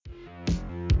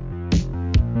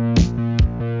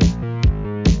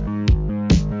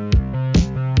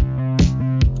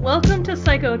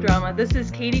Psychodrama. This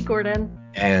is Katie Gordon.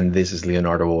 And this is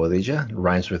Leonardo Bobadilla,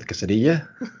 rhymes with quesadilla.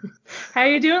 How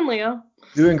you doing, Leo?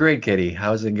 Doing great, Katie.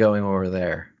 How's it going over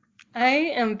there? I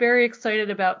am very excited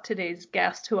about today's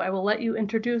guest, who I will let you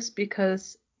introduce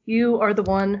because you are the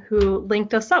one who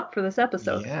linked us up for this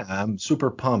episode. Yeah, I'm super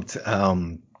pumped.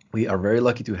 We are very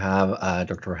lucky to have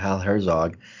Dr. Hal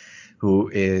Herzog, who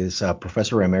is a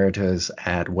professor emeritus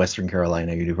at Western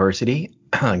Carolina University,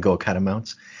 Go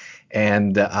Catamounts.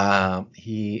 And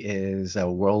he is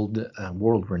a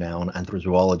world-renowned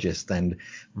anthrozoologist, and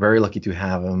very lucky to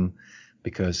have him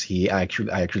because I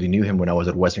actually knew him when I was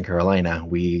at Western Carolina.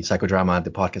 Psychodrama, the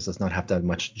podcast, does not have that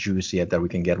much juice yet that we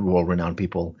can get world-renowned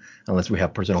people unless we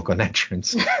have personal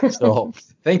connections. So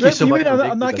thank you so much.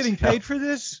 I'm not getting paid for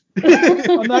this?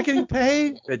 I'm not getting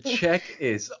paid? The check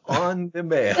is on the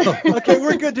mail. Okay,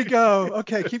 we're good to go.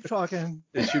 Okay, keep talking.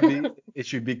 It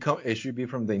should be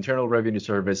from the Internal Revenue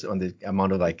Service on the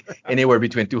amount of like anywhere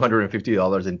between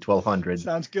 $250 and $1,200.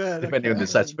 Sounds good. Depending on the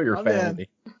size of your family.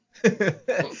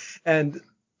 And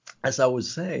as I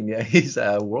was saying, he's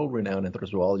a world-renowned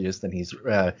anthrozoologist, and he's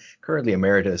currently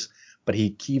emeritus, but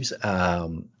he keeps a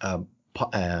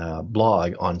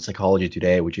blog on Psychology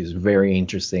Today, which is very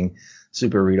interesting,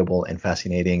 super readable, and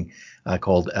fascinating,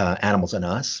 called Animals and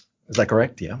Us. Is that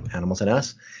correct? Yeah, Animals and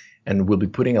Us. And we'll be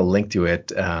putting a link to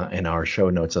it in our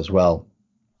show notes as well.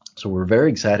 So we're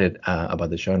very excited about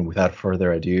the show, and without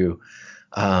further ado,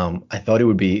 I thought it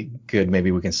would be good.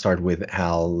 Maybe we can start with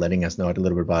Hal letting us know a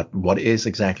little bit about what is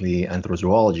exactly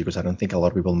anthrozoology, because I don't think a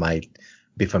lot of people might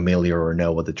be familiar or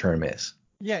know what the term is.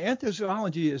 Yeah,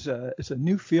 anthrozoology is a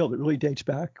new field. It really dates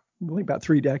back really about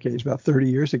 3 decades, about 30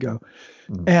 years ago.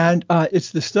 Mm-hmm. And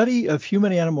it's the study of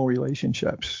human-animal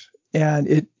relationships.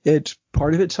 And it's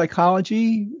part of it's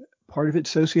psychology, part of it's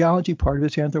sociology, part of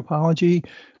it's anthropology.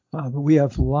 We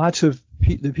have lots of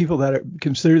the people that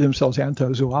consider themselves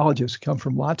anthrozoologists come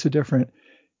from lots of different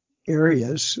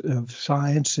areas of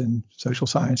science and social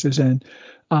sciences. And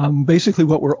basically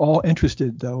what we're all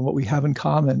interested, though, what we have in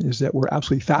common is that we're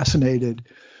absolutely fascinated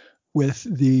with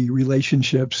the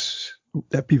relationships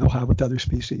that people have with other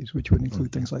species, which would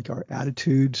include things like our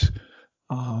attitudes,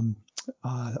 and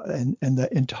the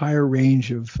entire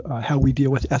range of how we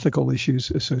deal with ethical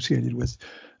issues associated with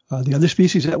the other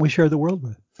species that we share the world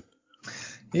with.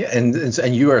 Yeah,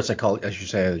 and you are a psychologist, as you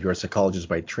say, you're a psychologist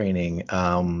by training.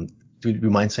 Do you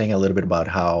mind saying a little bit about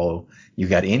how you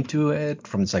got into it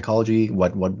from psychology?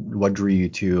 What drew you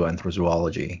to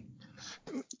anthrozoology?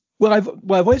 Well, I've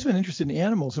always been interested in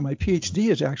animals, and my PhD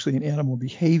is actually in animal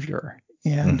behavior.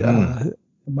 And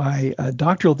my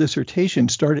doctoral dissertation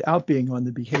started out being on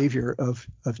the behavior of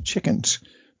chickens,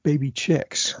 baby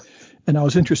chicks. And I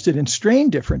was interested in strain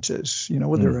differences,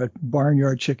 whether a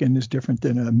barnyard chicken is different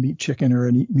than a meat chicken or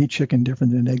a meat chicken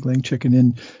different than an egg-laying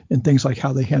chicken, and things like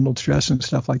how they handled stress and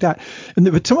stuff like that.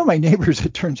 But some of my neighbors,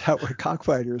 it turns out, were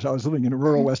cockfighters. I was living in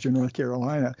rural Western North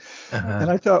Carolina. And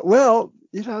I thought, well,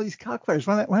 these cockfighters,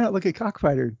 why not look at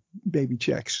cockfighter baby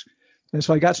chicks? And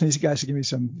so I got some of these guys to give me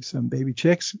some baby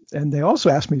chicks. And they also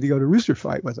asked me to go to rooster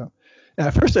fight with them. And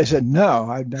at first I said, no,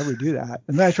 I'd never do that.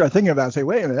 And then I started thinking about it and say,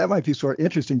 wait a minute, that might be sort of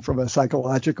interesting from a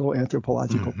psychological,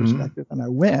 anthropological perspective. And I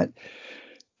went,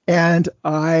 and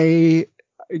I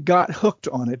got hooked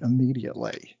on it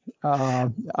immediately.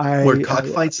 Were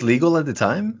cockfights legal at the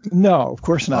time? No, of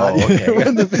course not. Oh, okay. It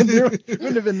wouldn't have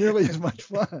been nearly as much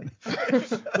fun.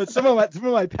 But some of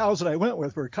my pals that I went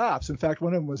with were cops. In fact,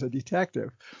 one of them was a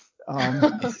detective.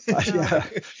 Yeah.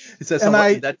 It says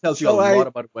that tells you a lot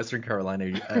about Western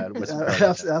Carolina.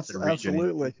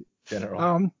 Absolutely.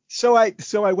 General. So I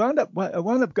wound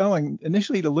up going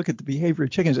initially to look at the behavior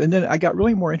of chickens, and then I got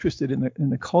really more interested in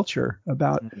the culture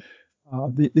about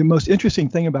the most interesting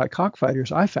thing about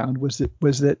cockfighters I found was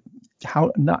that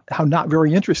how not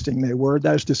very interesting they were.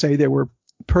 That is to say, they were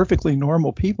perfectly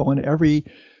normal people in every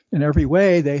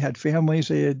way. They had families.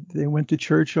 They went to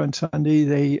church on Sunday.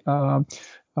 They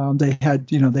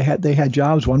had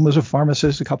jobs. One was a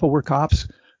pharmacist. A couple were cops.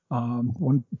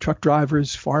 One truck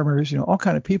drivers, farmers, all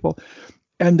kind of people.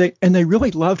 And they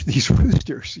really loved these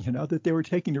roosters, that they were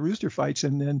taking to rooster fights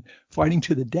and then fighting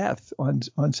to the death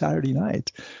on Saturday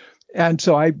night. And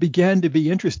so I began to be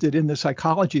interested in the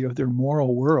psychology of their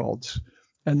moral worlds.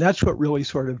 And that's what really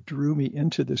sort of drew me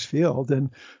into this field. And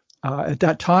at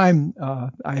that time,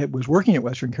 I was working at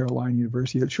Western Carolina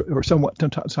University, or somewhat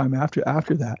time after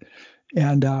that.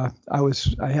 And I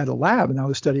had a lab, and I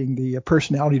was studying the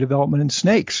personality development in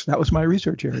snakes. That was my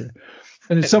research area.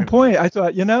 And at some point, I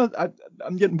thought,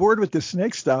 I'm getting bored with this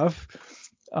snake stuff.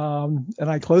 And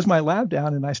I closed my lab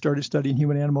down, and I started studying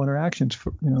human-animal interactions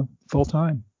full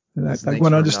time. And I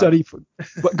went on to study.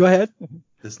 Go ahead.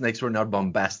 The snakes were not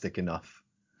bombastic enough.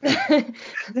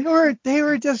 They were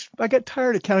just. I got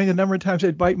tired of counting the number of times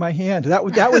they'd bite my hand. That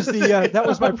was that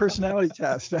was my personality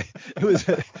test.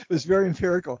 It was very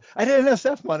empirical. I didn't have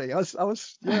NSF money. I was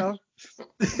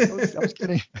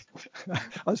kidding. I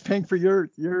was paying for your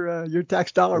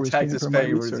tax dollar. Was paying for my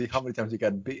research. How many times you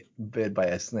got bit by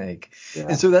a snake? Yeah.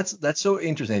 And so that's so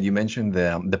interesting. You mentioned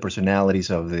the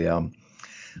personalities of the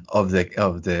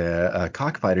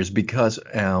cockfighters because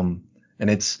and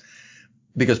it's.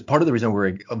 Because part of the reason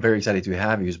we're very excited to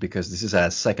have you is because this is a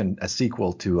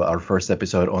sequel to our first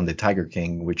episode on the Tiger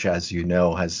King, which, as you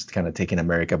know, has kind of taken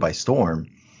America by storm.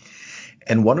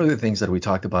 And one of the things that we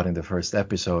talked about in the first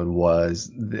episode was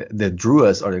that drew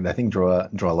us, or I think draw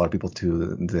a lot of people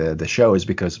to the show, is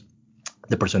because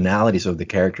the personalities of the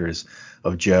characters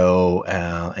of Joe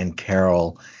and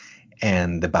Carol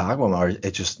and the Bagwan are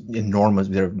just enormous.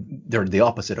 They're the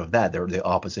opposite of that. They're the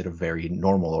opposite of very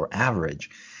normal or average.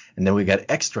 And then we got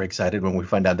extra excited when we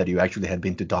found out that you actually had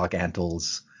been to Doc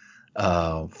Antle's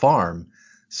farm.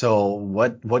 So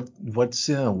what's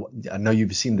I know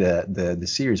you've seen the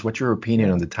series. What's your opinion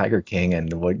on the Tiger King,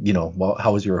 and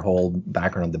how was your whole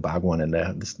background on the Bagwan and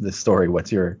the story?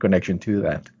 What's your connection to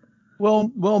that?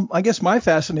 Well, I guess my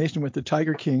fascination with the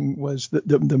Tiger King was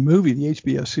the movie, the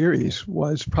HBO series,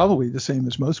 was probably the same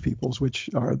as most people's, which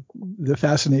are the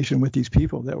fascination with these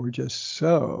people that were just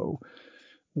so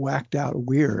whacked out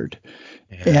weird.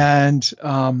 Yeah. And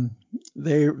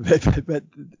but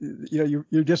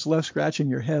you're just left scratching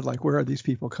your head, like, where are these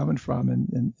people coming from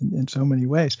in so many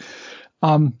ways.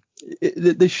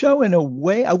 The show, in a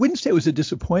way, I wouldn't say it was a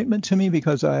disappointment to me,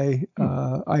 because I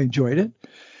enjoyed it.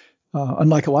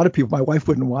 Unlike a lot of people, my wife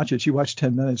wouldn't watch it. She watched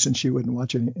 10 minutes and she wouldn't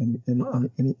watch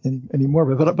any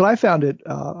more of it. But I found it.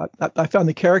 I found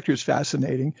the characters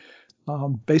fascinating.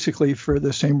 Basically for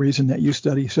the same reason that you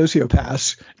study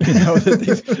sociopaths,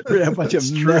 that a bunch of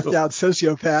methed out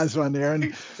sociopaths on there,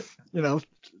 and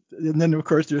then of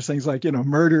course there's things like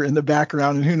murder in the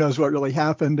background, and who knows what really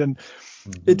happened, and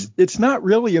it's not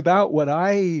really about what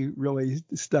I really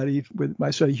studied with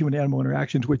my study, human animal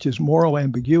interactions, which is moral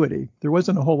ambiguity. There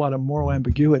wasn't a whole lot of moral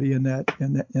ambiguity in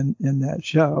that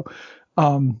show.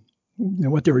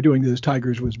 What they were doing to those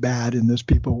tigers was bad, and those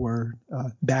people were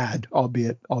bad,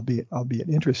 albeit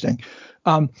interesting.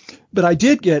 But I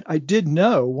did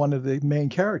know one of the main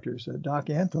characters,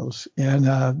 Doc Antles, and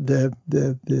the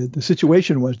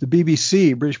situation was the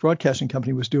BBC, British Broadcasting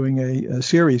Company, was doing a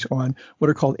series on what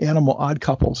are called animal odd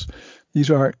couples. These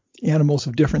are animals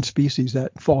of different species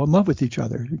that fall in love with each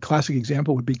other. A classic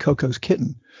example would be Coco's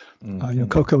kitten.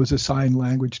 Coco is a sign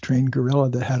language trained gorilla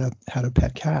that had a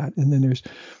pet cat. And then you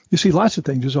see lots of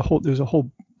things. There's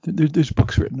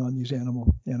books written on these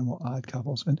animal odd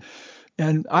couples.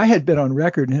 And I had been on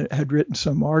record and had written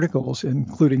some articles,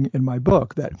 including in my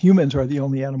book, that humans are the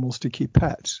only animals to keep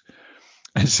pets.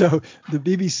 And so the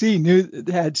BBC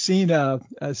had seen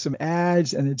some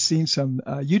ads and had seen some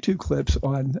YouTube clips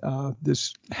on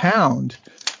this hound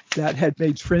that had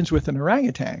made friends with an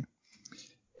orangutan.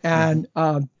 And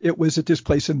it was at this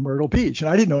place in Myrtle Beach, and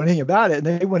I didn't know anything about it.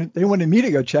 And they wanted me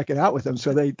to go check it out with them.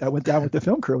 So I went down with the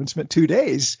film crew and spent 2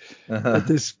 days at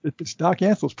this Doc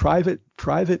Antle's private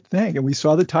thing. And we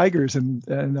saw the tigers and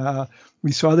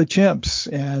we saw the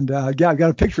chimps. And I got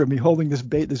a picture of me holding this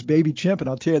baby chimp. And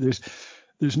I'll tell you,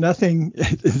 there's nothing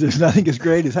as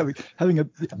great as having a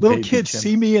little kid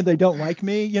see me and they don't like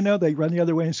me, they run the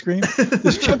other way and scream.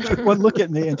 This chimp took one look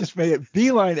at me and just made a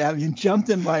beeline at me and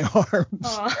jumped in my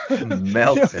arms.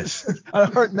 Melted. My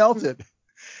heart melted.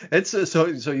 It's so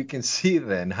you can see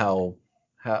then how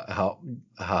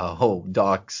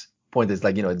Doc's point is,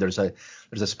 like, there's a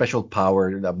special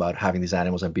power about having these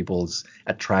animals and people's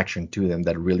attraction to them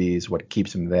that really is what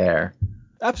keeps them there.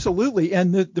 Absolutely.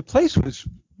 And the place was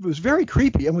very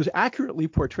creepy and was accurately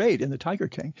portrayed in the Tiger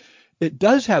King. It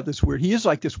does have this weird, he is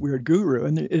like this weird guru,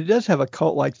 and it does have a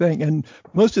cult-like thing. And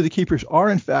most of the keepers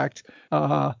are, in fact,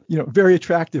 very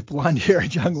attractive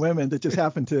blonde-haired young women that just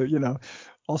happen to,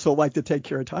 also like to take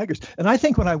care of tigers. And I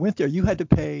think when I went there, you had to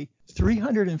pay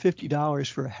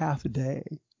 $350 for a half a day.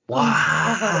 Wow!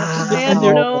 I had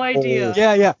no idea.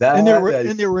 Yeah. And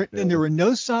there were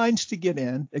no signs to get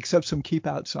in except some keep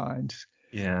out signs.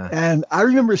 Yeah. And I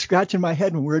remember scratching my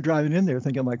head when we were driving in there,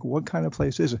 thinking, like, what kind of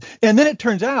place is it? And then it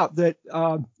turns out that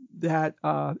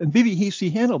and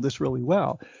BBC handled this really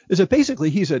well. Is that basically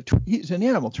he's an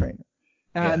animal trainer,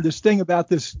 and this thing about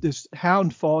this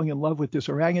hound falling in love with this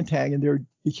orangutan, and they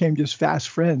became just fast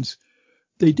friends.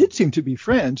 They did seem to be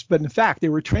friends, but in fact they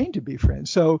were trained to be friends.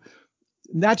 So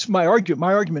that's my argument.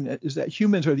 My argument is that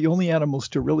humans are the only animals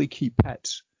to really keep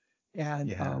pets.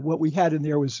 And what we had in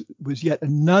there was yet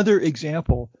another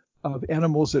example of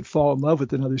animals that fall in love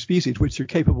with another species, which they're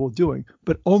capable of doing,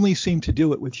 but only seem to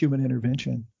do it with human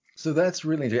intervention. So that's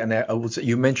really interesting. And I would say,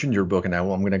 you mentioned your book, and I'm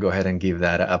going to go ahead and give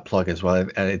that a plug as well.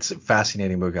 And it's a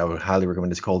fascinating book. I would highly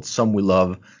recommend. It's called Some We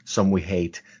Love, Some We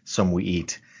Hate, Some We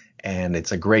Eat. And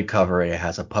it's a great cover. It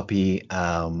has a puppy,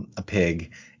 a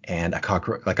pig, and a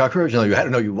cockroach. Like cockroach, no, I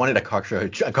don't know. You wanted a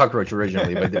cockroach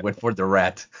originally, but they went for the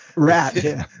rat.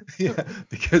 Yeah. Yeah,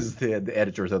 because the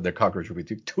editor said the cockroach would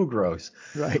be too gross.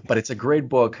 Right. But it's a great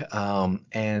book,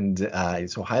 and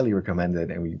so highly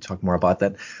recommended. And we talk more about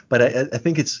that. But I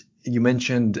think you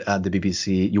mentioned the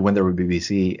BBC. You went there with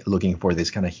BBC looking for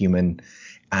this kind of human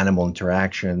animal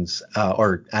interactions,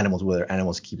 or animals, whether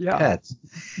animals keep pets.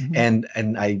 Mm-hmm.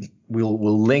 And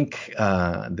we'll link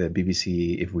the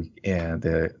BBC if we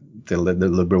the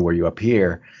little bit where you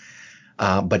appear.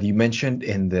 But you mentioned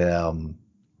in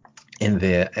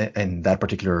that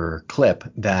particular clip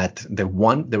that there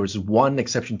was one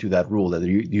exception to that rule, that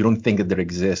you don't think that there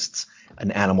exists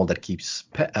an animal that keeps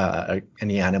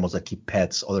any animals that keep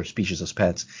pets, other species as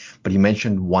pets, but you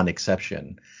mentioned one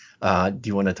exception. Do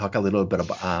you want to talk a little bit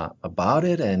about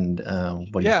it and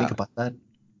what you think about that?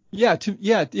 Yeah,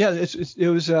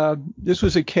 this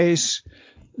was a case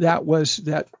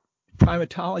that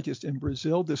primatologist in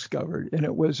Brazil discovered, and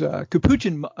it was a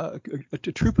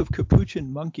troop of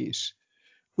capuchin monkeys,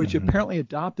 which apparently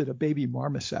adopted a baby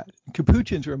marmoset.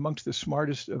 Capuchins are amongst the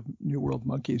smartest of New World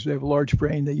monkeys. They have a large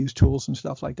brain. They use tools and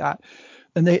stuff like that.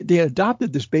 And they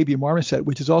adopted this baby marmoset,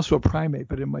 which is also a primate,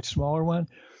 but a much smaller one.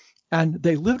 And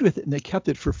they lived with it, and they kept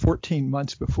it for 14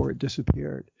 months before it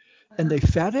disappeared. And they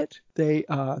fed it, they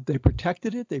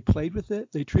protected it, they played with it,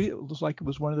 they treated it like it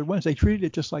was one of their ones. They treated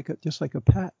it just like a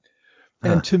pet.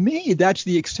 And to me, that's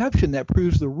the exception that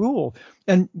proves the rule.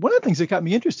 And one of the things that got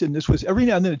me interested in this was every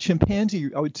now and then a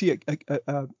chimpanzee, I would see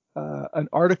an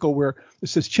article where it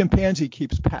says chimpanzee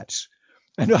keeps pets.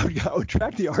 And I would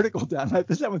track the article down. I've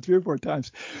done that one 3 or 4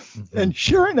 times. Mm-hmm. And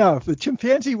sure enough, the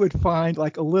chimpanzee would find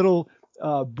like a little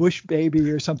bush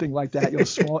baby or something like that, a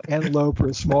small antelope or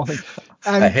a small thing.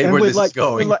 And, I hate where this is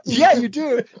going. Yeah, you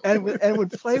do. And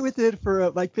would play with it for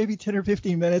like maybe 10 or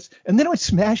 15 minutes, and then it would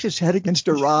smash his head against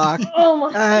a rock.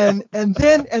 And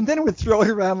then it would throw it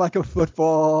around like a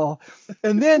football.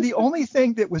 And then the only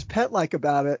thing that was pet-like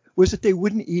about it was that they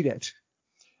wouldn't eat it.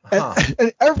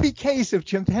 And every case of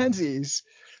chimpanzees,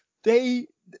 they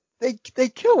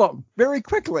kill them very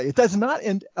quickly. It does not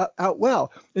end out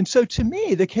well. And so to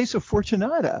me, the case of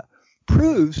Fortunata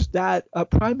proves that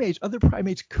other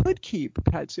primates could keep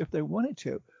pets if they wanted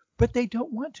to, but they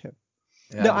don't want to.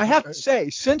 Yeah, now, I have to say,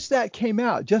 since that came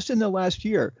out, just in the last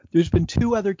year, there's been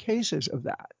 2 other cases of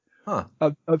that,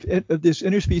 of this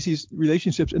interspecies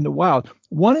relationships in the wild.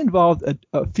 One involved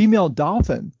a female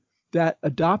dolphin that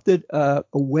adopted a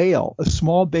whale, a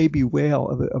small baby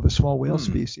whale of a small whale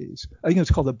species. I think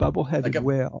it's called a bubble-headed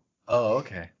whale. Oh,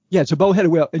 okay. Yeah, it's a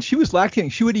bubble-headed whale, and she was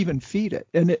lactating. She would even feed it.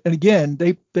 And again,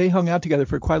 they hung out together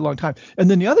for quite a long time. And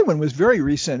then the other one was very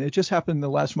recent. It just happened in the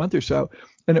last month or so,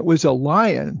 and it was a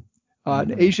lion,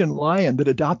 an Asian lion that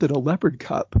adopted a leopard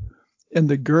cub in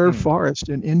the Gir forest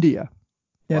in India.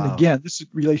 And again, this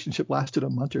relationship lasted a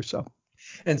month or so.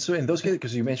 And so in those cases,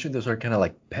 because you mentioned those are kind of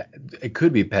like it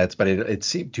could be pets, but it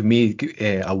seemed to me,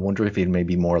 I wonder if it may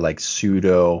be more like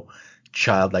pseudo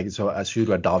child, like so a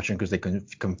pseudo adoption, because they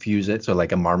confuse it. So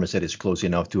like a marmoset is close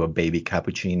enough to a baby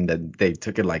capuchin that they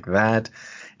took it like that,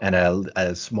 and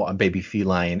a baby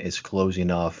feline is close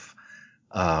enough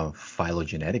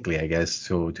phylogenetically, I guess,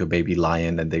 to a baby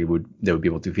lion that they would be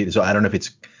able to feed it. So I don't know if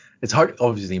it's hard,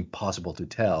 obviously impossible to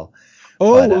tell.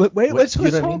 Oh, wait! Let's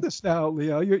hold this now,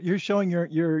 Leo. You're showing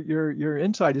your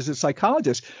insight as a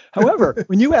psychologist. However,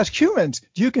 when you ask humans,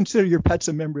 do you consider your pets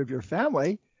a member of your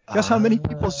family? Guess how many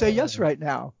people say yes right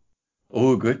now?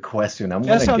 Oh, good question.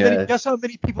 Guess how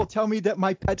many people tell me that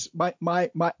my pets, my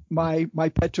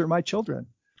pets are my children?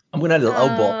 I'm gonna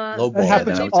lowball. That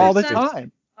happens all the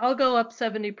time. I'll go up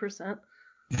 70%.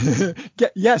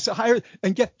 Yes, higher.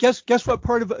 And guess what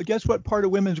part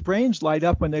of women's brains light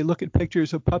up when they look at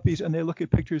pictures of puppies and they look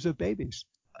at pictures of babies?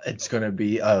 It's gonna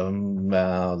be let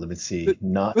me see.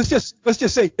 Let's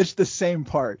just say it's the same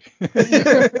part. And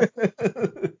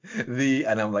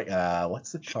I'm like,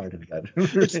 what's the part of that?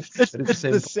 It's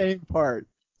the same part.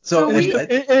 So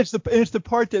it's the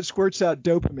part that squirts out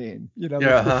dopamine,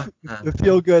 the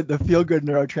feel good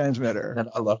neurotransmitter. And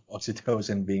a lot of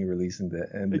oxytocin being released in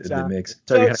the mix.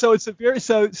 So it's a very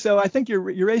so I think you're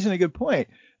raising a good point.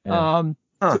 Yeah.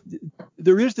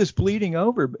 There is this bleeding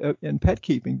over in pet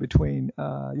keeping between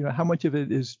how much of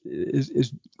it is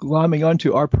glomming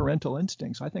onto our parental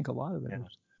instincts. I think a lot of it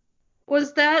is.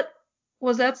 Was that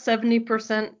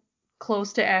 70%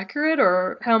 close to accurate,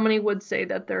 or how many would say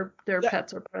that their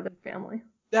pets are part of their family?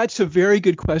 That's a very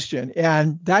good question,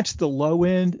 and that's the low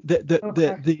end.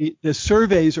 The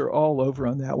surveys are all over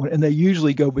on that one, and they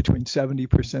usually go between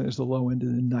 70% as the low end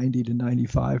and then 90 to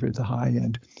 95 at the high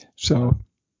end. So,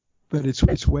 but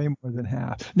it's way more than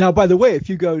half. Now, by the way, if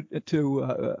you go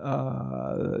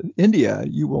to India,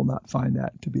 you will not find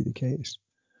that to be the case.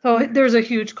 So there's a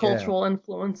huge cultural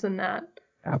influence in that.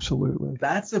 Absolutely.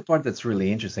 That's the part that's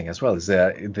really interesting as well, is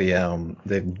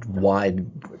the wide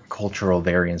cultural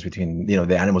variance between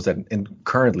the animals that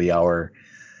currently our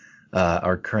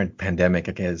current pandemic.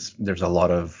 Because there's a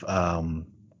lot of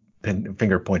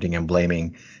finger pointing and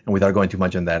blaming, and without going too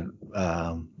much on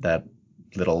that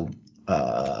little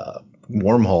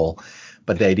wormhole,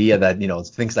 but the idea that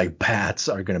things like bats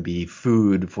are going to be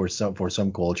food for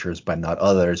some cultures but not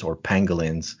others, or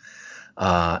pangolins.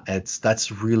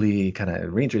 That's really kind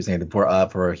of really interesting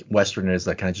for Westerners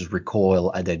that kind of just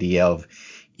recoil at the idea of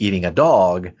eating a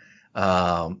dog,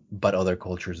 but other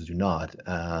cultures do not.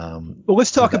 Well,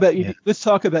 let's talk about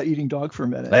eating dog for a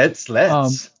minute.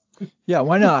 Let's. Yeah,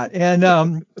 why not?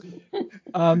 And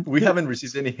we haven't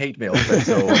received any hate mail,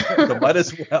 so might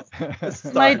as well.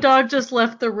 My dog just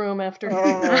left the room after.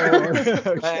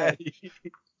 Okay.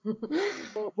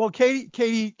 Well,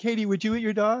 Katie, would you eat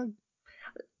your dog?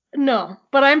 No,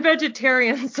 but I'm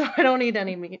vegetarian, so I don't eat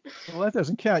any meat. Well, that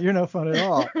doesn't count. You're no fun at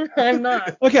all. I'm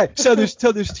not. Okay, so there's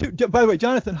two. By the way,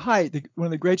 Jonathan Haidt, one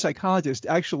of the great psychologists,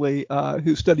 actually,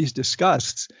 who studies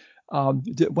disgusts,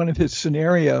 one of his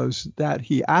scenarios that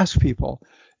he asks people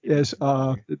is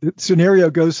the scenario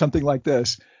goes something like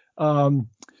this. Mr.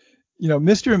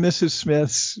 and Mrs.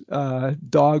 Smith's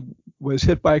dog was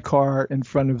hit by a car in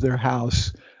front of their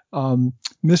house.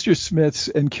 Mr. Smith's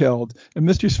and killed. And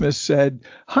Mr. Smith said,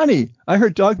 "Honey, I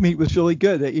heard dog meat was really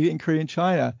good. They eat it in Korean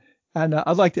China, and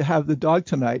I'd like to have the dog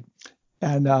tonight."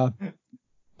 And the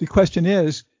question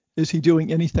is he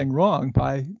doing anything wrong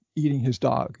by eating his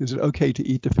dog? Is it okay to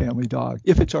eat the family dog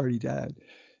if it's already dead?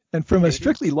 And from a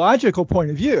strictly logical point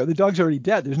of view, the dog's already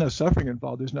dead. There's no suffering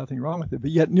involved. There's nothing wrong with it.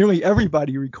 But yet nearly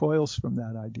everybody recoils from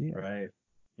that idea. Right.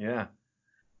 Yeah.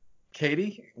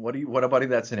 Katie, what about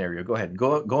in that scenario? Go ahead.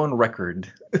 Go on record.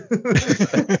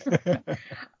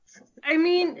 I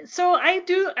mean, so I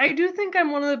do think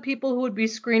I'm one of the people who would be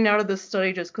screened out of this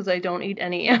study just because I don't eat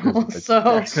any animals. So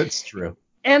that's true.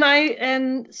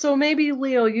 And so maybe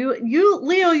Leo,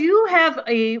 you have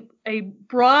a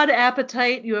broad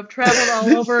appetite. You have traveled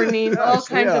all over and eaten all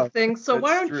kinds of things. So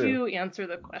why don't you answer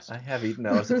the question? I have eaten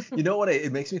those. You know what?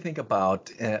 It makes me think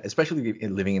about, especially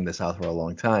living in the South for a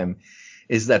long time,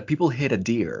 is that people hit a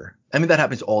deer. I mean, that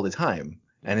happens all the time.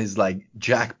 And it's like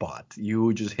jackpot.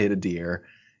 You just hit a deer.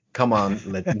 Come on,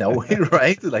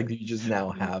 right? Like you just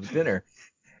now have dinner.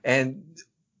 And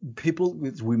people,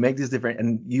 we make this different.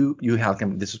 And you have,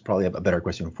 this is probably a better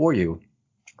question for you.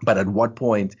 But at what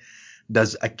point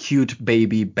does a cute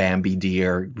baby Bambi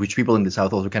deer, which people in the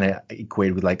South also kind of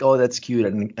equate with like, oh, that's cute.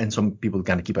 And some people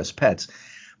kind of keep as pets.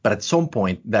 But at some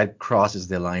point that crosses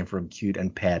the line from cute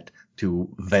and pet to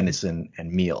venison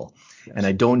and meal. Yes. And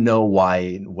I don't know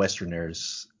why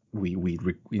Westerners, why we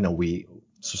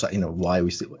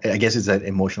still, I guess it's that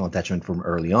emotional attachment from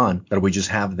early on that we just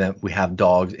have them. We have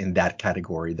dogs in that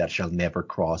category that shall never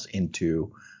cross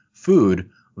into food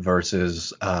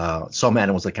versus some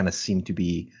animals that kind of seem to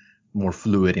be more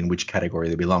fluid in which category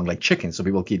they belong, like chickens. So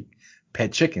people keep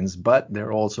pet chickens, but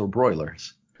they're also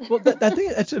broilers. Well, I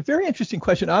think that's a very interesting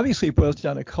question. Obviously, it boils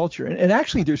down to culture. And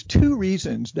actually, there's two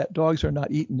reasons that dogs are not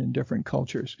eaten in different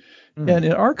cultures. And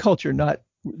in our culture,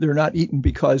 they're not eaten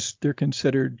because they're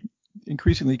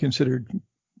increasingly considered,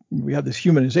 we have this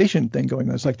humanization thing going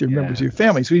on. It's like they're members of your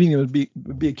family. So eating them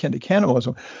would be akin to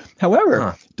cannibalism.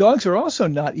 However, dogs are also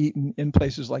not eaten in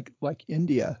places like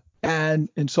India and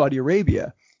in Saudi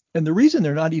Arabia. And the reason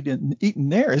they're not eaten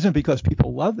there isn't because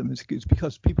people love them. It's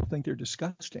because people think they're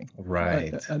disgusting.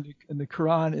 Right. And in the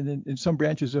Quran and in some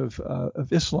branches of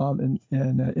Islam and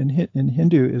in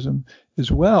Hinduism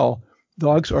as well,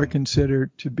 dogs are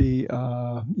considered to be,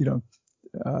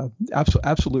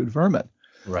 absolute vermin.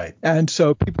 Right. And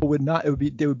so people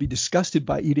they would be disgusted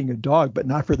by eating a dog, but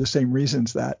not for the same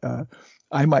reasons that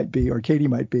I might be or Katie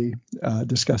might be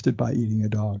disgusted by eating a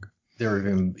dog. They're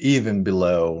even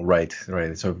below, right.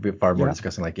 So far more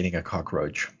disgusting, like eating a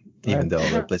cockroach, even though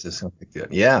the place is something good.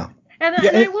 Yeah. And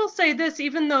I will say this,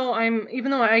 even though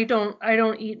I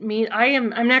don't eat meat,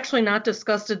 I'm actually not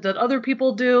disgusted that other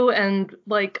people do. And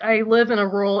like I live in a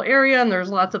rural area and there's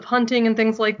lots of hunting and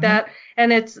things like that.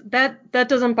 And that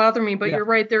doesn't bother me. But you're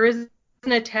right, there is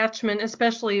an attachment,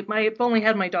 especially I've only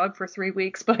had my dog for 3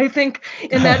 weeks, but I think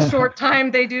in that short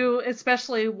time they do,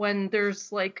 especially when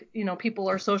there's like, people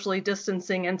are socially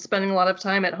distancing and spending a lot of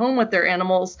time at home with their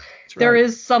animals. That's right. There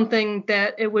is something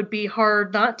that it would be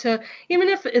hard not to, even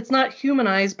if it's not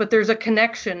humanized, but there's a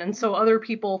connection. And so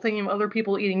thinking of other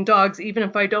people eating dogs, even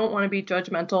if I don't want to be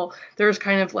judgmental, there's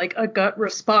kind of like a gut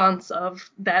response of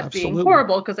that Absolutely. Being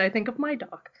horrible because I think of my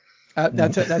dog.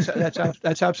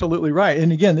 That's absolutely right.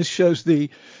 And again, this shows the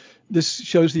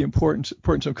importance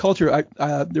of culture.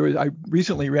 I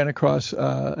recently ran across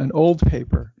an old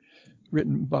paper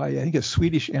written by, I think, a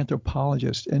Swedish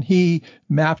anthropologist, and he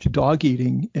mapped dog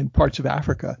eating in parts of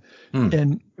Africa,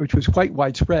 and which was quite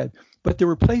widespread. But there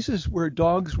were places where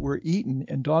dogs were eaten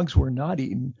and dogs were not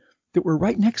eaten that were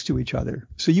right next to each other.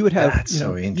 So you would have,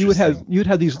 you would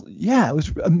have these. Yeah, it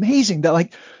was amazing that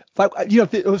like.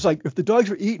 If the dogs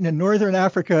were eaten in northern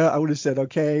Africa, I would have said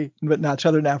okay, but not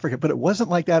southern Africa. But it wasn't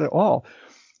like that at all.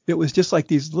 It was just like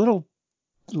these little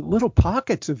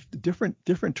pockets of different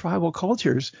tribal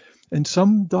cultures, and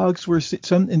some dogs were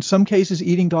in some cases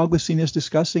eating dog was seen as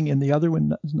disgusting, and the other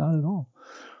one is not at all.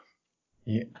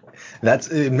 Yeah,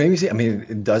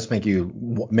 it does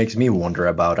makes me wonder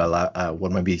about a lot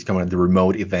what might be some of the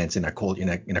remote events in a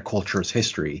culture's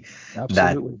history.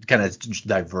 Absolutely. That kind of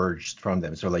diverged from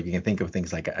them. So like you can think of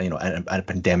things like a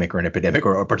pandemic or an epidemic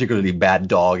or a particularly bad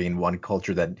dog in one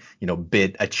culture that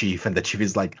bit a chief, and the chief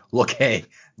is like, look, hey,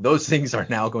 those things are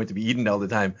now going to be eaten all the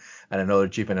time. And another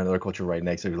chief in another culture right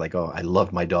next to it is like, oh, I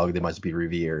love my dog, they must be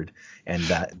revered, and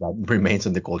that remains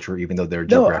in the culture even though they're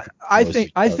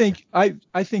geographically.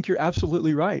 I think you're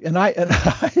absolutely right, and I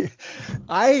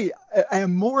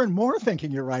am more and more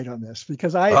thinking you're right on this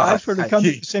because I've sort of come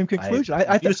to the same conclusion.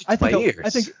 I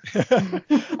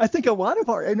think a lot of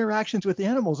our interactions with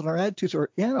animals and our attitudes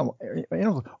or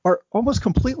animals are almost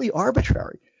completely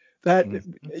arbitrary. That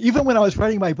even when I was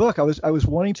writing my book, I was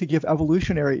wanting to give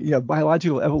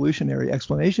biological evolutionary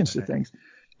explanations to things,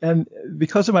 and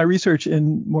because of my research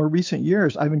in more recent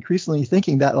years, I'm increasingly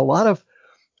thinking that a lot of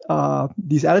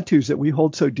these attitudes that we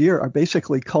hold so dear are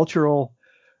basically cultural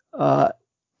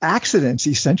accidents,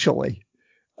 essentially.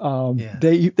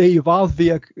 They evolve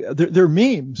via they're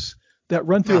memes that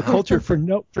run through a culture for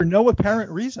no apparent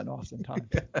reason, oftentimes.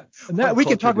 And that we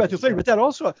can talk about this later. But that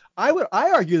also, I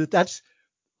argue that that's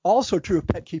also true of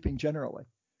pet keeping generally.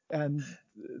 And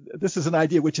this is an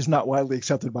idea which is not widely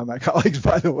accepted by my colleagues,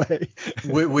 by the way.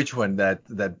 Which one?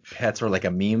 That pets are like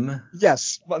a meme?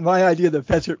 Yes. My idea that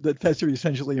pets are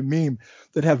essentially a meme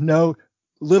that have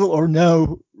little or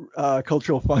no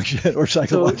cultural function or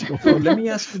psychological function. Let me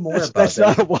ask you more about that's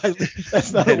that.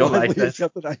 That's not a widely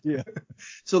accepted idea.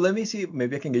 So let me see,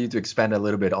 maybe I can get you to expand a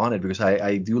little bit on it, because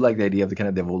I do like the idea of the kind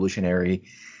of the evolutionary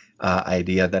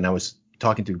idea. Then I was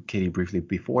talking to Katie briefly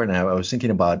before, and I was thinking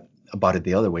about it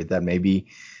the other way, that maybe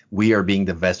we are being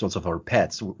the vessels of our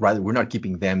pets. Rather, we're not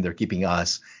keeping them, they're keeping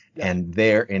us. Yeah. And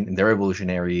their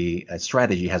evolutionary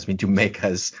strategy has been to make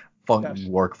us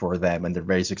work for them, and they're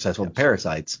very successful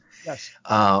parasites. Yes.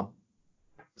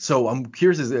 So I'm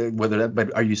curious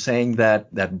but are you saying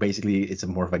that basically it's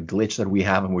more of a glitch that we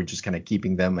have and we're just kind of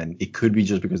keeping them, and it could be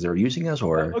just because they're using us,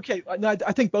 or? Okay. No,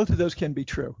 I think both of those can be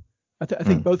true. I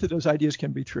think both of those ideas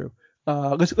can be true.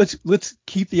 Let's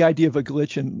keep the idea of a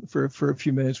glitch for a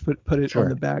few minutes. Put it on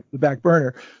the back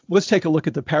burner. Let's take a look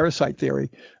at the parasite theory.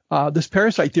 This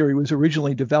parasite theory was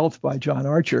originally developed by John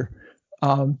Archer,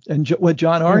 and what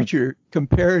John Archer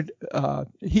compared,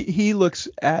 he looks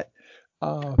at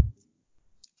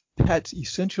pets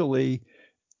essentially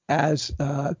as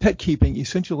pet keeping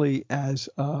essentially as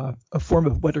a form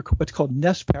of what's called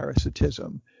nest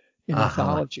parasitism in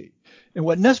ethology. And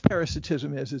what nest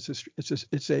parasitism is, it's a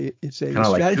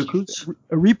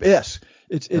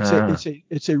strategy.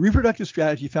 It's a reproductive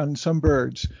strategy found in some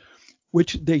birds,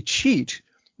 which they cheat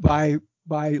by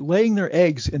laying their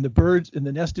eggs in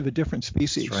the nest of a different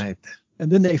species. That's right.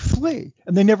 And then they flee,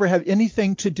 and they never have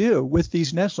anything to do with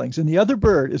these nestlings. And the other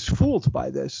bird is fooled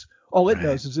by this. All it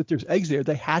knows is that there's eggs there.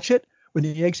 They hatch it. When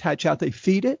the eggs hatch out, they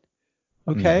feed it.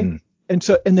 Okay. Mm-hmm.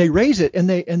 And they raise it, and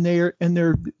they're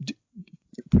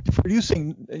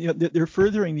producing, they're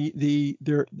furthering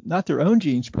their not their own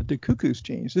genes, but the cuckoo's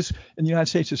genes. This in the United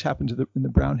States, this happens in the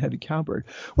brown-headed cowbird.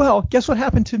 Well, guess what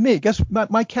happened to me? Guess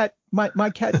my cat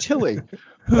Tilly,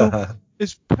 who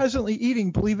is presently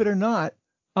eating, believe it or not,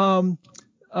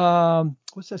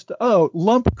 what's that stuff? Oh,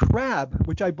 lump crab,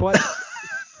 which I bought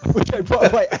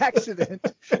by accident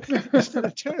instead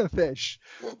of tuna fish.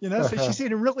 So she's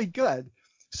eating really good.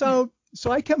 So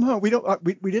I come home. We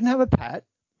didn't have a pet.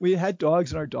 We had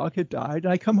dogs, and our dog had died.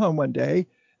 And I come home one day,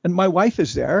 and my wife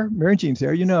is there, Mary Jean's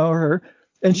there, her,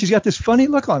 and she's got this funny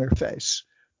look on her face.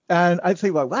 And I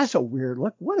think, well, that's a weird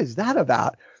look. What is that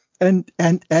about? And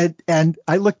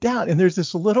I look down, and there's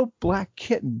this little black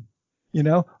kitten,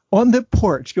 on the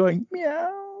porch going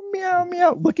meow, meow,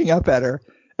 meow, looking up at her.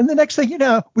 And the next thing you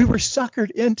know, we were suckered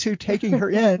into taking her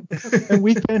in, and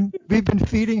we've been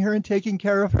feeding her and taking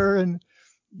care of her and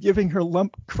giving her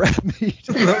lump crab meat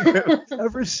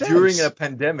ever since. During a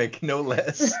pandemic, no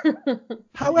less.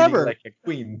 However, like a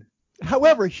queen.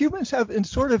 However, humans have, at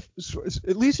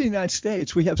least in the United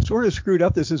States, we have sort of screwed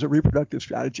up this as a reproductive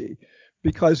strategy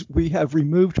because we have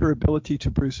removed her ability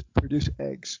to produce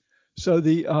eggs. So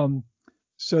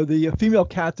the female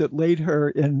cat that laid her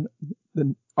in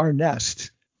our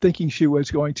nest, thinking she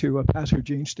was going to pass her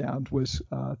genes down, was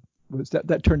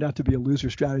that turned out to be a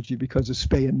loser strategy because of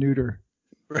spay and neuter.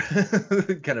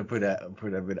 Kind of put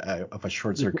a bit of a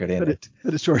short circuit in it.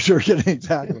 Put a short circuit,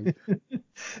 exactly.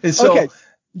 And so, okay,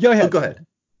 go ahead. Go ahead.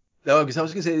 No, because I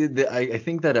was going to say that I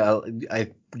think that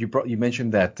you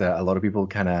mentioned that a lot of people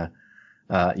kind of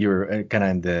you're kind of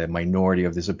in the minority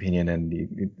of this opinion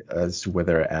and as to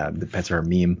whether the pets are a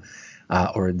meme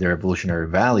or their evolutionary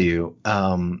value.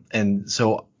 And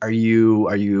so are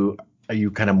you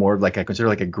kind of more like I consider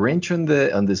like a Grinch on the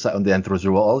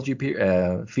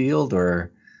anthrozoology field,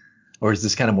 or is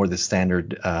this kind of more the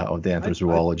standard of the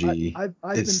anthrozoology?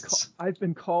 I've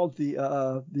been called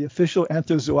the official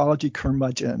anthrozoology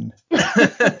curmudgeon.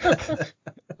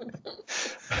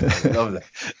 Love that.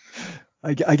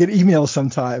 I get emails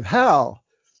sometimes. Hal,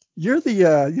 you're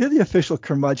the official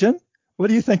curmudgeon. What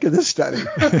do you think of this study?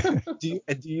 do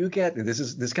you get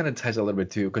this kind of ties a little bit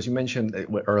too, because you mentioned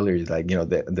earlier, like,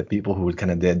 the people who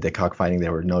kind of did the cockfighting,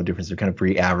 there were no difference. They're kind of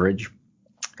pretty average.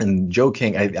 And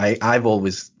joking, I've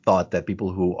always thought that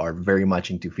people who are very much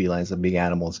into felines and big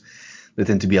animals, they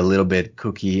tend to be a little bit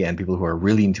kooky, and people who are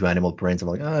really into animal prints, I'm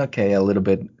like, oh, okay, a little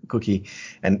bit kooky.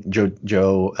 And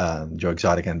Joe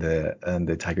Exotic and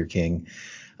the Tiger King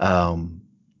kind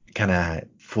of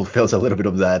fulfills a little bit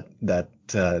of that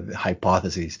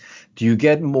hypothesis. Do you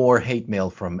get more hate mail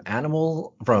from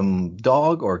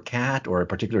dog or cat or a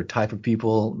particular type of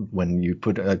people when you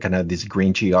put kind of these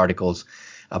Grinchy articles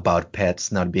about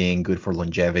pets not being good for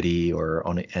longevity or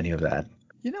on any of that?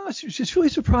 It's just really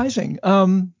surprising.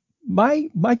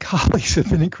 My colleagues have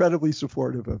been incredibly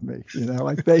supportive of me.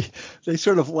 Like they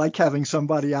sort of like having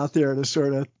somebody out there to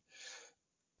sort of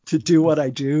to do what I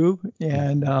do,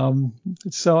 and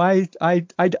so I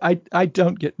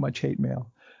don't get much hate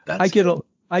mail. I get a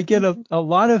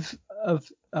lot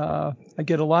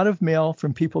of mail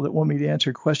from people that want me to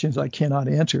answer questions I cannot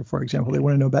answer. For example, they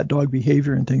want to know about dog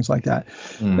behavior and things like that.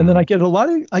 And then I get a lot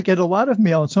of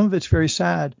mail, and some of it's very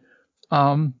sad,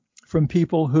 from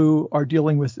people who are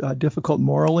dealing with difficult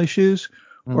moral issues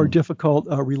or difficult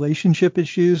relationship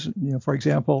issues. For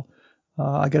example,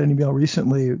 I got an email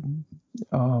recently.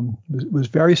 Was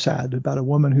very sad about a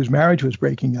woman whose marriage was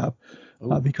breaking up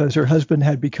because her husband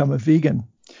had become a vegan,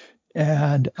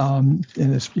 and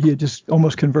he had just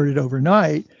almost converted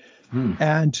overnight,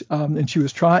 and she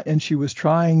was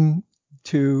trying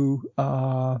to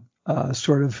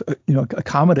sort of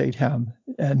accommodate him,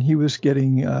 and he was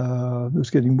getting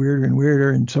weirder and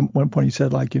weirder. And one point he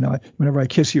said, like, whenever I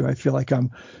kiss you, I feel like I'm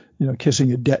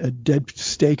kissing a dead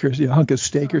steak or a hunk of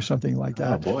steak or something like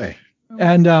that. Oh boy.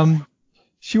 And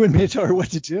she wanted me to tell her what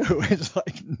to do. It's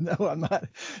like, no, I'm not.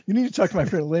 You need to talk to my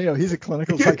friend Leo. He's a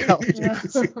clinical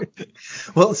psychologist.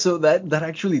 Well, so that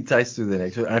actually ties to the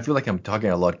next one. I feel like I'm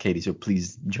talking a lot, Katie, so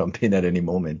please jump in at any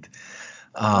moment.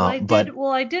 I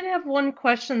did have one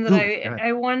question that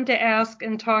I wanted to ask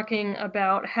in talking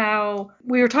about how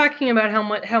we were talking about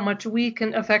how much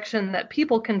affection that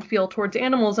people can feel towards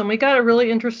animals, and we got a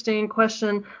really interesting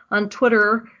question on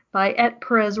Twitter by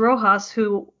 @Perez Rojas,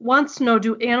 who wants to know,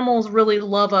 do animals really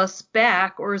love us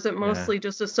back, or is it mostly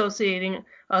just associating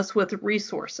us with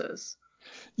resources?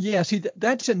 Yeah, see,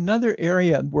 that's another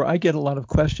area where I get a lot of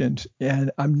questions,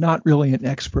 and I'm not really an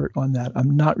expert on that.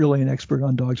 I'm not really an expert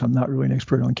on dogs. I'm not really an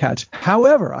expert on cats.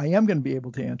 However, I am going to be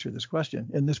able to answer this question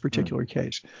in this particular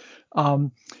case.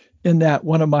 In that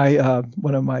one of my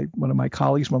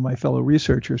colleagues, one of my fellow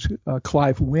researchers,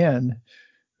 Clive Wynne,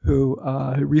 who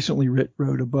recently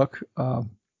wrote a book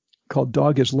called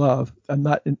Dog is Love. I'm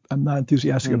not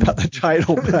enthusiastic about the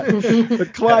title,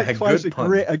 but Clive's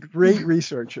a great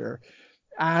researcher.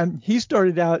 And he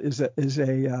started out as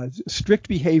a strict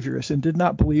behaviorist and did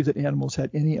not believe that animals had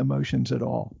any emotions at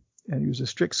all. And he was a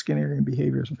strict Skinnerian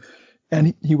behaviorist.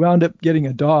 And he wound up getting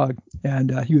a dog,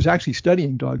 and he was actually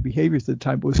studying dog behaviors at the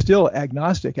time, but was still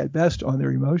agnostic at best on their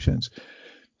emotions.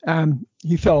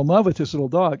 He fell in love with this little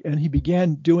dog, and he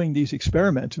began doing these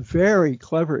experiments, very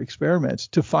clever experiments,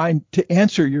 to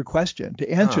answer your question, to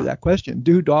answer that question: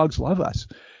 do dogs love us?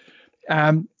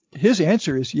 His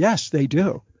answer is yes, they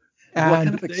do. And what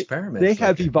kind of experiments? They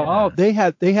have evolved.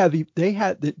 Yeah.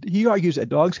 He argues that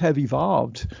dogs have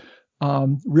evolved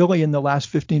really in the last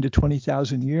 15 to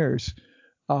 20,000 years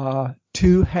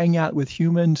to hang out with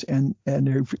humans, and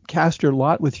they've cast their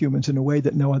lot with humans in a way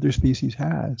that no other species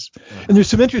has. And there's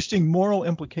some interesting moral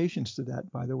implications to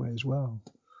that, by the way, as well.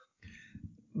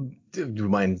 Do you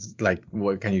mind, like,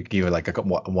 what can you give, like,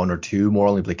 one or two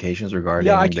moral implications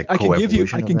regarding I the can give you.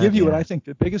 co-evolution I can give you what I think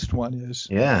the biggest one is.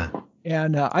 Yeah.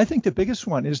 And I think the biggest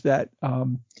one is that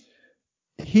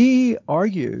he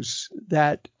argues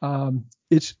that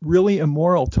it's really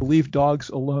immoral to leave dogs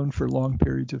alone for long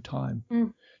periods of time.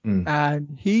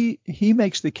 And he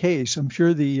makes the case. I'm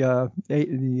sure the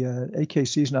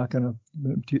AKC is not going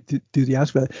to do the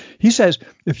ask, but he says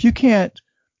if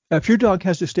your dog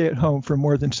has to stay at home for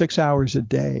more than 6 hours a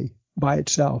day by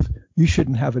itself, you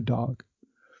shouldn't have a dog.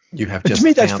 You have to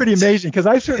me, that's pretty amazing, because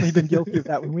I've certainly been guilty of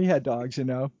that when we had dogs,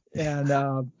 And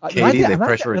Katie, the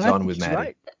pressure is on with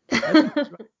Maddie. Right.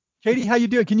 Katie, how you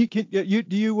doing? Do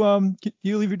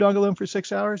you leave your dog alone for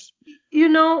 6 hours?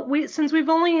 Since we've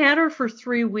only had her for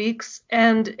 3 weeks,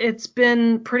 and it's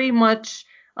been pretty much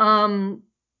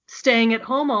staying at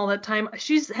home all that time,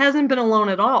 she hasn't been alone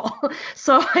at all.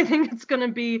 So I think it's going to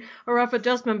be a rough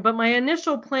adjustment. But my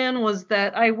initial plan was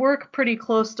that I work pretty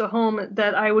close to home,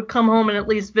 that I would come home and at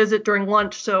least visit during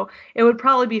lunch. So it would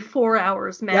probably be 4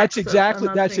 hours max.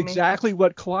 That's exactly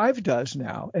what Clive does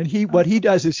now. And what he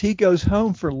does is he goes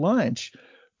home for lunch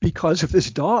because of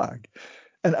his dog.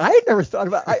 And I had never thought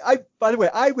about. By the way,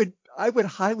 I would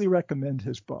highly recommend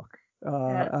his book.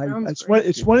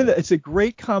 It's a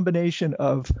great combination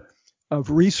of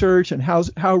research and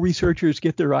how researchers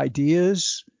get their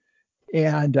ideas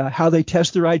and how they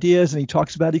test their ideas. And he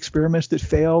talks about experiments that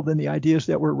failed and the ideas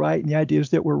that were right and the ideas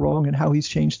that were wrong and how he's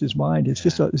changed his mind. It's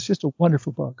just a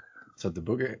wonderful book. So the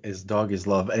book is Dog is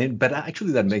Love. But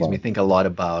actually that makes me think a lot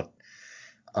about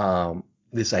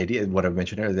this idea, what I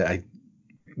mentioned earlier, that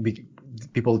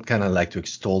people kind of like to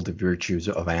extol the virtues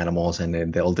of animals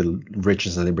and all the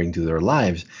riches that they bring to their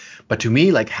lives. But to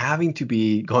me, like, having to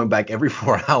be going back every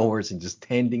 4 hours and just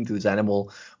tending to this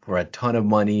animal for a ton of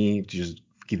money, to just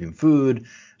give him food,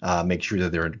 make sure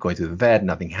that they're going to the vet,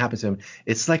 nothing happens to them.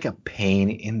 It's like a pain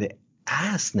in the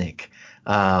ass, Nick.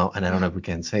 And I don't know if we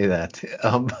can say that.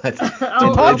 But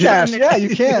podcast, yeah,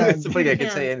 you can. I can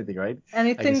say anything, right?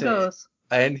 Anything goes.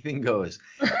 Anything goes.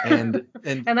 And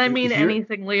I mean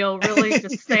anything, Leo. Really,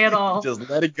 just say it all. Just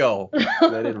let it go.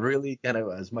 Let it really kind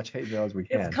of as much hate as we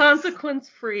can. It's consequence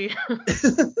free.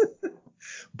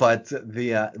 But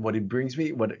what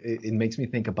it makes me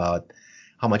think about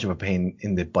how much of a pain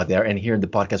in the butt there. And here in the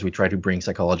podcast, we try to bring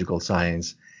psychological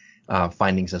science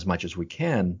findings as much as we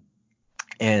can.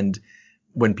 And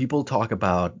when people talk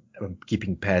about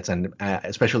keeping pets and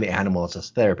especially animals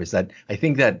as therapists, that I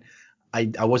think that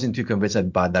I wasn't too convinced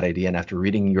about that idea. And after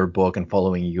reading your book and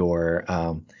following your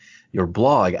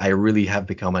blog, I really have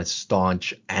become a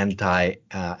staunch animal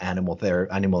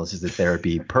assisted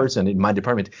therapy person in my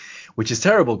department, which is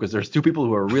terrible because there's two people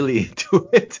who are really into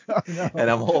it. Oh, no. And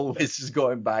I'm always just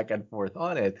going back and forth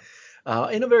on it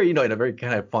in a very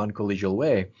kind of fun, collegial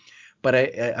way. But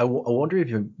I wonder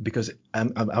because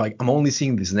I'm only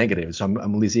seeing this negative. So I'm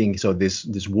only seeing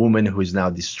this woman who is now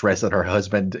distressed that her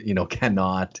husband,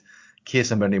 cannot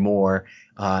kiss him anymore.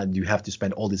 You have to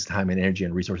spend all this time and energy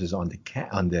and resources on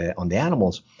the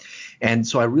animals. And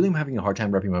so I really am having a hard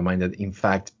time wrapping my mind that, in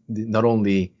fact, not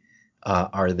only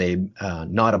are they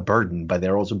not a burden, but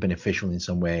they're also beneficial in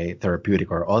some way,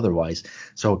 therapeutic or otherwise.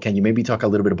 So can you maybe talk a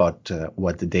little bit about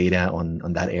what the data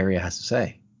on that area has to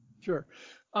say? Sure.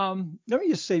 Let me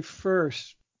just say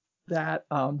first that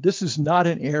this is not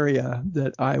an area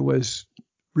that I was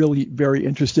really very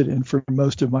interested in for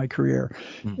most of my career.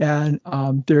 And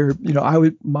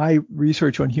my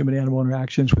research on human-animal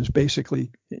interactions was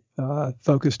basically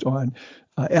focused on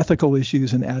ethical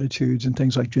issues and attitudes and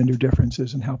things like gender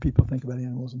differences and how people think about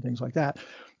animals and things like that.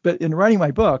 But in writing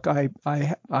my book, I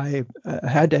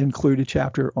had to include a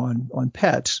chapter on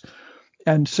pets.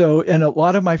 And a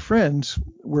lot of my friends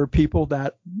were people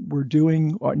that were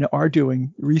doing or are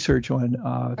doing research on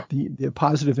the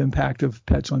positive impact of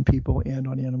pets on people and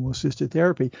on animal-assisted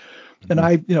therapy. And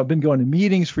I've been going to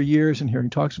meetings for years and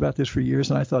hearing talks about this for years.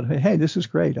 And I thought, hey, this is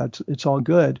great. It's all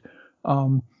good.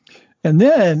 And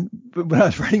then when I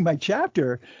was writing my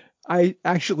chapter, I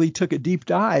actually took a deep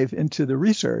dive into the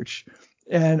research,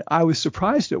 and I was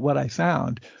surprised at what I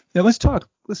found. Now let's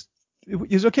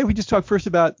is it okay if we just talk first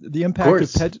about the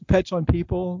impact of pets on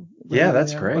people? Yeah,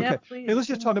 that's great. Okay. Yeah, please. Hey, let's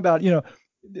just talk about,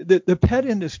 the pet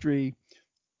industry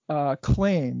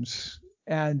claims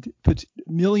and puts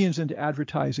millions into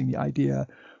advertising the idea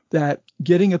that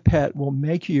getting a pet will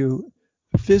make you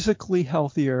physically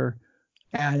healthier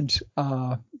and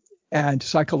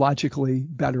psychologically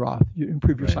better off. You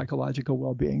improve your psychological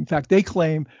well-being. In fact, they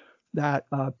claim that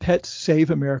pets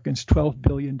save Americans $12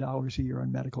 billion a year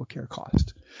on medical care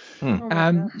costs. Oh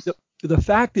And the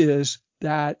fact is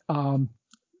that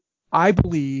I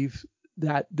believe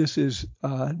that this is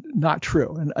not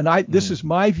true. And this is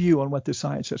my view on what the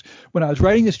science says. When I was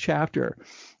writing this chapter,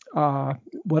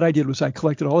 what I did was I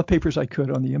collected all the papers I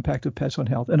could on the impact of pets on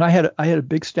health. And I had a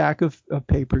big stack of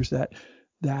papers that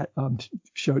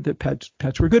showed that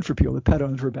pets were good for people, that pet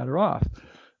owners were better off.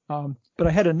 But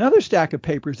I had another stack of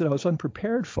papers that I was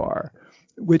unprepared for,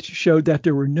 which showed that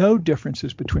there were no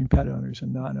differences between pet owners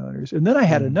and non-owners. And then I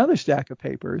had another stack of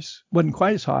papers, wasn't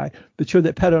quite as high, that showed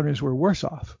that pet owners were worse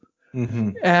off.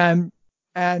 Mm-hmm.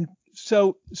 And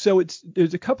so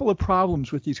there's a couple of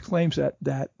problems with these claims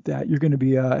that you're going to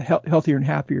be healthier and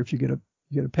happier if you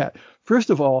get a pet.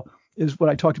 First of all, is what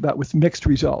I talked about with mixed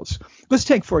results. Let's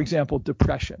take, for example,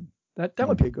 depression. That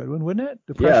would be a good one, wouldn't it?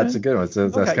 Depression? Yeah, that's a good one. So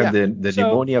that's kind of the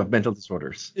pneumonia of mental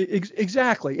disorders.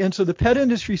 Exactly. And so the pet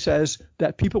industry says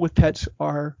that people with pets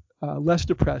are less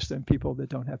depressed than people that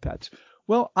don't have pets.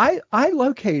 Well, I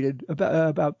located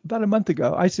about a month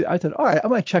ago. I said, all right, I'm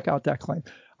going to check out that claim.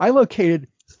 I located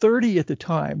 30 at the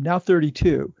time, now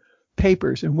 32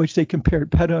 papers in which they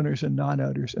compared pet owners and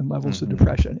non-owners and levels of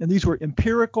depression. And these were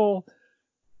empirical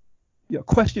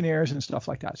questionnaires and stuff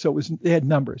like that. So they had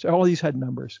numbers. All these had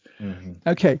numbers. Mm-hmm.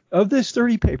 Okay. Of this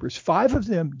 30 papers, 5 of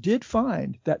them did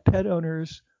find that pet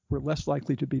owners were less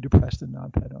likely to be depressed than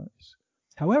non-pet owners.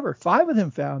 However, 5 of them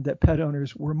found that pet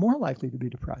owners were more likely to be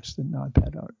depressed than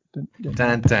non-pet owners.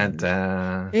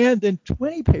 And then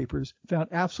 20 papers found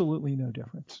absolutely no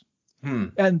difference.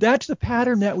 And that's the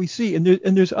pattern that we see. And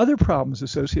there's other problems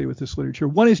associated with this literature.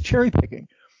 One is cherry picking.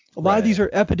 A lot of these are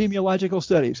epidemiological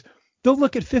studies. They'll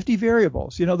look at 50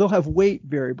 variables. They'll have weight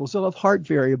variables. They'll have heart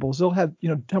variables. They'll have,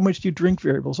 how much do you drink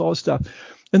variables, all this stuff.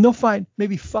 And they'll find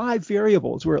maybe 5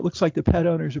 variables where it looks like the pet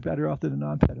owners are better off than the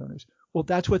non-pet owners. Well,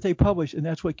 that's what they publish, and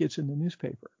that's what gets in the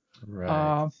newspaper.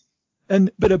 Right.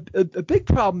 But a big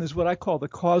problem is what I call the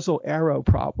causal arrow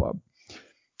problem.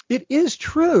 It is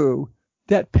true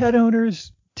that pet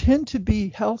owners tend to be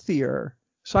healthier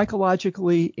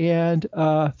psychologically and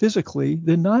physically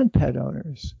than non-pet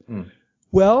owners.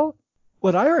 Well,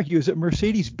 what I argue is that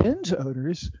Mercedes-Benz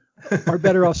owners are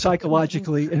better off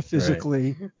psychologically and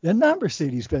physically than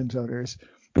non-Mercedes-Benz owners.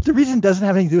 But the reason doesn't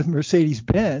have anything to do with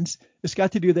Mercedes-Benz. It's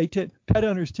got to do pet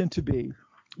owners tend to be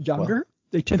younger. Well,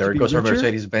 they tend to be richer. There goes our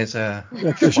Mercedes-Benz. They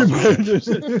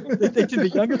tend to be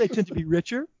younger. They tend to be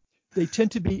richer. They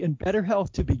tend to be in better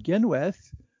health to begin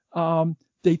with.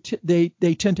 They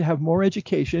tend to have more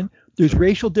education. There's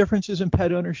racial differences in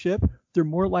pet ownership. They're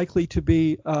more likely to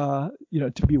be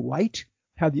white,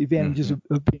 have the advantages of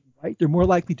being white. They're more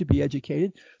likely to be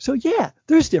educated. So yeah,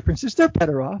 there's differences. They're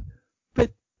better off,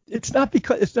 but it's not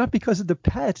because of the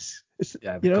pets. It's,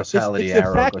 the causality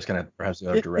arrow goes kind of perhaps the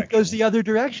other direction. It goes the other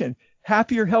direction.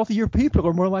 Happier, healthier people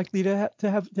are more likely to have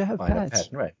Find pets. A pet,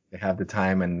 right? They have the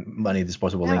time and money,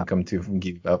 disposable income to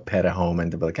give a pet a home,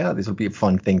 and to be like, this will be a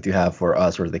fun thing to have for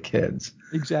us or the kids.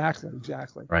 Exactly.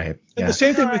 Right. And the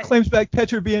same thing with claims about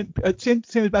pets are being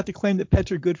same about the claim that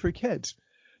pets are good for kids.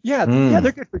 Yeah,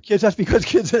 they're good for kids. That's because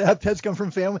kids that have pets come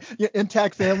from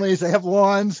intact families. They have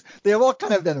lawns. They have all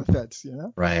kind of benefits.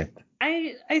 Right.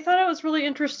 I thought it was really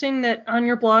interesting that on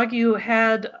your blog you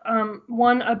had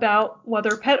one about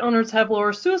whether pet owners have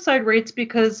lower suicide rates,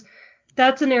 because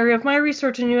that's an area of my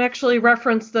research, and you actually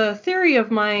referenced the theory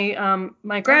of my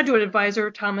my graduate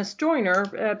advisor, Thomas Joyner,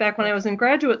 back when I was in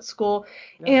graduate school.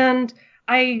 Yeah. And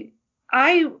I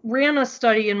ran a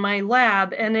study in my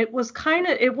lab, and it was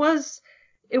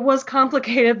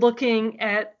complicated looking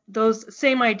at those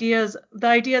same ideas. The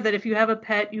idea that if you have a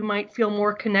pet, you might feel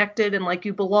more connected and like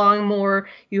you belong more,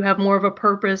 you have more of a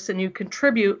purpose, and you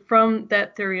contribute from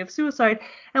that theory of suicide.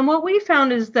 And what we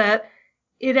found is that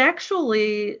it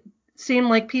actually seemed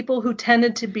like people who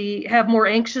tended to have more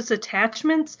anxious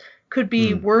attachments could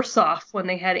be worse off when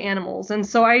they had animals. And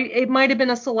so it might have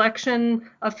been a selection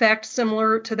effect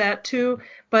similar to that too,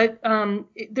 but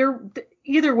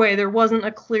either way, there wasn't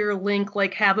a clear link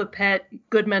like have a pet,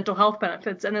 good mental health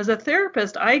benefits. And as a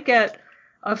therapist, I get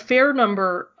a fair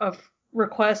number of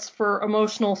requests for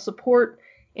emotional support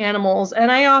animals.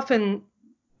 And I often,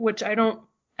 which I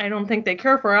don't think they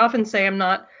care for, I often say I'm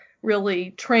not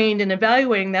really trained in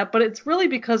evaluating that, but it's really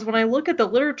because when I look at the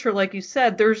literature, like you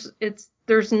said,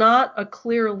 there's not a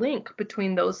clear link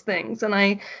between those things. And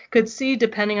I could see,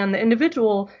 depending on the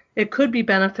individual, it could be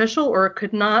beneficial or it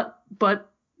could not. But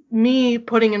me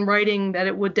putting in writing that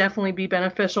it would definitely be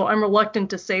beneficial, I'm reluctant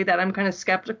to say that. I'm kind of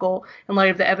skeptical in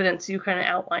light of the evidence you kind of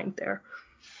outlined there.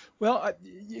 Well,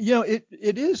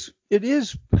 it is.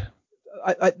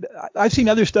 I've seen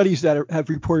other studies that have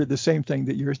reported the same thing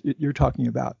that you're talking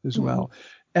about as well.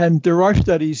 And there are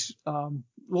studies.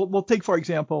 We'll take, for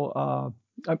example,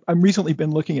 I'm recently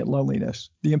been looking at loneliness,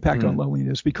 the impact on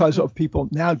loneliness because of people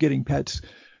now getting pets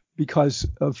because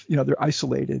of, they're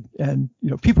isolated and,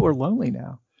 people are lonely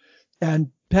now.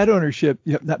 And pet ownership,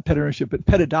 not pet ownership, but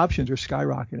pet adoptions are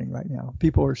skyrocketing right now.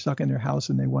 People are stuck in their house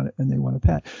and they want a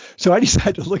pet. So I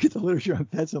decided to look at the literature on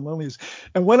pets and loneliness.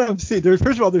 And what I'm seeing,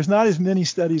 first of all, there's not as many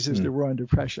studies as there were on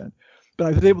depression, but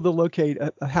I was able to locate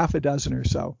a half a dozen or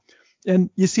so.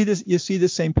 And you see the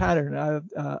same pattern.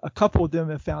 A couple of them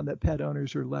have found that pet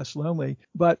owners are less lonely,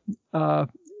 but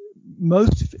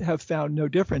most have found no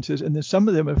differences, and then some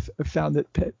of them have found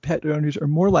that pet owners are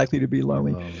more likely to be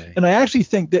lonely. And I actually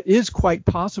think that is quite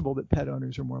possible that pet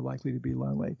owners are more likely to be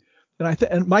lonely.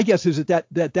 And my guess is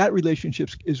that relationship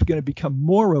is going to become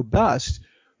more robust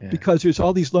because there's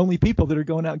all these lonely people that are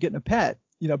going out and getting a pet,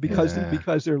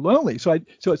 because they're lonely. So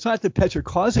it's not that pets are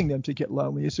causing them to get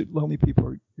lonely; it's that lonely people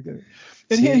are going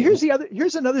to. And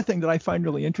here's another thing that I find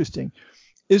really interesting,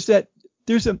 is that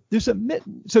there's a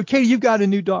so Katie, you've got a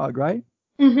new dog, right?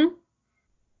 Mm-hmm.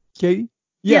 Katie?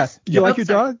 Yes. Do you like your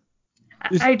dog?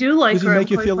 I do like her. Does he make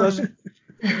you feel less?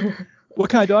 What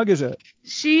kind of dog is it?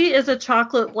 She is a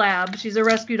chocolate lab. She's a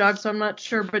rescue dog, so I'm not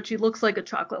sure, but she looks like a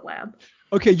chocolate lab.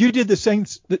 Okay, you did the same.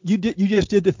 You just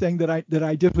did the thing that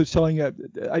I did was telling you.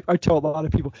 I tell a lot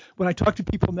of people when I talk to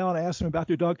people now and I ask them about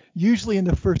their dog. Usually in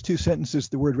the first two sentences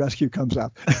the word rescue comes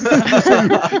up. So you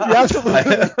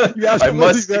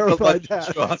absolutely verified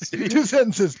that. 2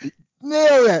 sentences.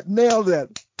 Nailed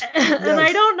it. And yes.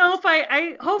 I don't know if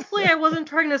I hopefully I wasn't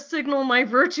trying to signal my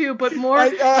virtue, but more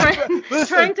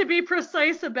trying to be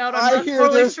precise about I'm not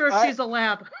totally sure if she's a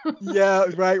lab. Yeah,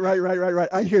 right.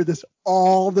 I hear this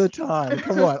all the time.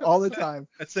 Come on, all the time.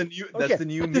 That's the new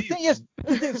meme. The thing is,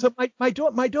 so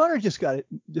my daughter just got a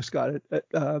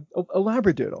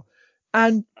Labradoodle.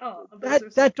 And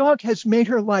that dog has made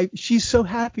her life. She's so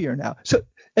happier now. So,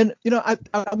 and I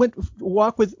went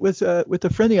walk with a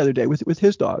friend the other day with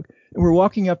his dog, and we're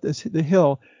walking up the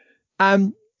hill.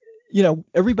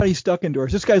 Everybody's stuck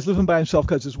indoors. This guy's living by himself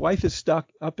because his wife is stuck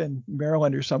up in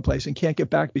Maryland or someplace and can't get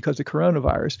back because of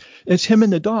coronavirus. And it's him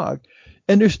and the dog.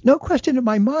 And there's no question in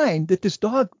my mind that this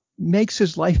dog makes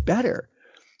his life better.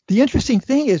 The interesting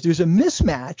thing is there's a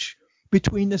mismatch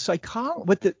between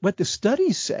the what the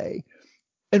studies say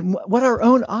and what our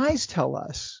own eyes tell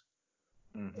us.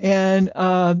 Mm-hmm. And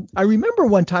I remember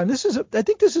one time, I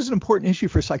think this is an important issue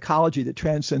for psychology that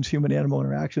transcends human-animal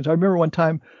interactions. I remember one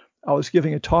time I was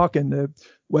giving a talk in the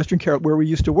Western Carolina, where we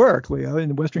used to work, Leo, in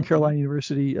the Western Carolina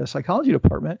University psychology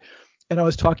department. And I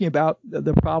was talking about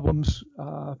the problems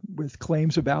with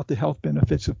claims about the health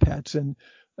benefits of pets and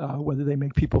whether they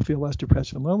make people feel less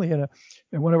depressed and lonely. And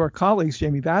one of our colleagues,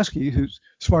 Jamie Baskey, who's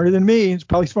smarter than me, is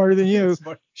probably smarter than you.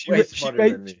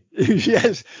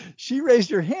 Yes, she raised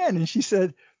her hand and she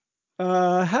said,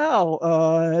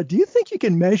 Hal, do you think you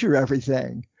can measure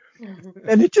everything?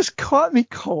 And it just caught me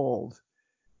cold.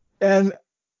 And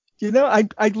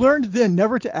I learned then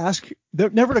never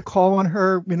to call on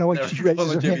her, when she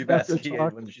raises her hand after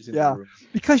talk. Yeah,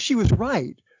 because she was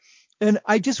right. And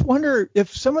I just wonder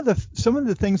if some of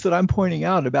the things that I'm pointing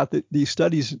out about these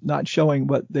studies not showing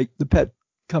what the pet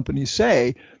companies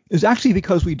say is actually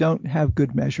because we don't have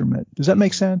good measurement. Does that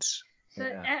make sense?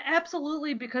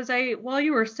 Absolutely, because while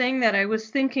you were saying that, I was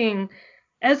thinking,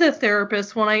 as a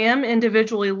therapist, when I am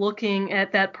individually looking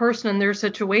at that person and their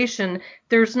situation,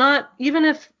 there's not, even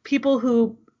if people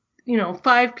who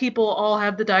 5 people all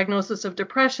have the diagnosis of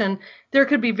depression, there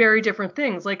could be very different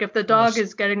things. Like if the dog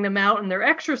is getting them out and they're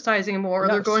exercising more, or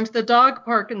they're going to the dog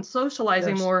park and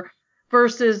socializing more,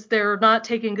 versus they're not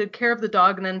taking good care of the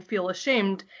dog and then feel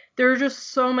ashamed. There are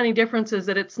just so many differences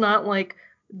that it's not like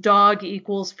dog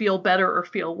equals feel better or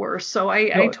feel worse. So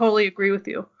I totally agree with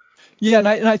you. Yeah, and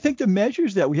I think the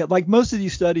measures that we have, like most of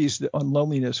these studies on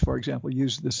loneliness, for example,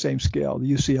 use the same scale,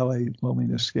 the UCLA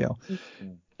loneliness scale.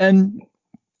 Mm-hmm. And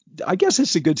I guess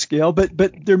it's a good scale, but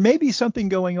there may be something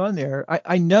going on there.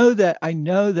 I know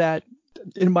that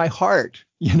in my heart,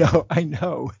 I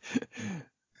know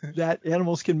that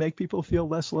animals can make people feel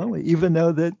less lonely, even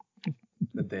though that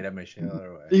The data may show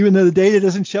otherwise. Even though the data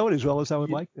doesn't show it as well as I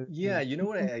would like to. Yeah, you know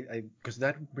what? Because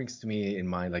that brings to me in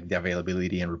mind like the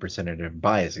availability and representative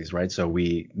biases, right? So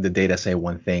the data say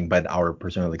one thing, but our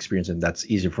personal experience, and that's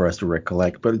easy for us to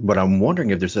recollect. But I'm wondering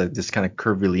if there's this kind of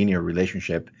curvilinear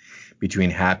relationship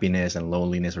between happiness and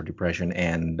loneliness or depression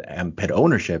and pet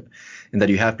ownership, and that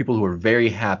you have people who are very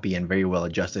happy and very well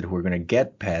adjusted who are going to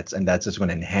get pets, and that's just going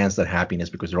to enhance that happiness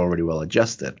because they're already well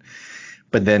adjusted.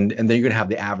 But then you're going to have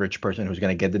the average person who's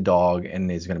going to get the dog and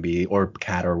is going to be, or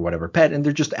cat or whatever pet, and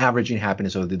they're just averaging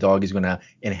happiness. So the dog is going to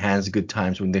enhance good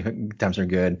times when the times are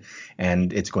good,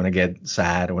 and it's going to get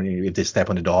sad if they step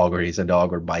on the dog or he's a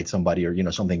dog or bite somebody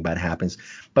or something bad happens.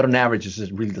 But on average, it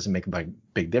just really doesn't make a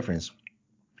big difference.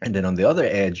 And then on the other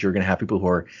edge, you're going to have people who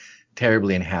are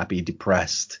terribly unhappy,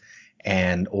 depressed,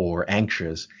 and or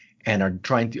anxious, and are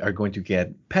going to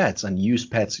get pets and use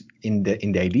pets in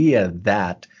the idea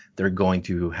that they're going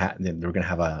to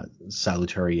have a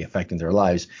salutary effect in their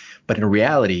lives. But in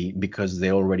reality, because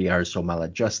they already are so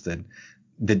maladjusted,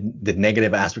 the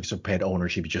negative aspects of pet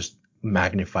ownership just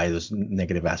magnify those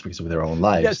negative aspects of their own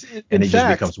lives, yes, and it just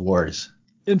becomes worse.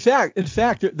 In fact,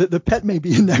 the pet may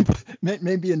be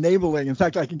enabling. In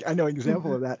fact, I know an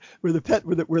example of that where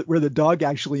the dog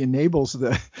actually enables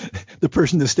the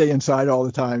person to stay inside all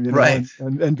the time, right?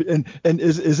 And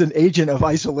is an agent of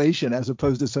isolation as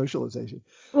opposed to socialization.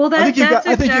 Well, I think you've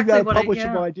got a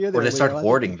publishable idea there. Or they start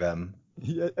hoarding them.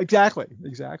 Yeah, exactly.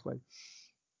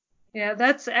 Yeah,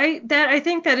 I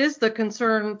think that is the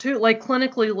concern too. Like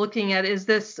clinically looking at, is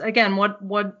this again what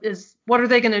are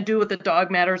they going to do with the dog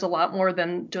matters a lot more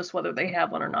than just whether they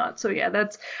have one or not. So yeah,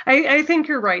 I think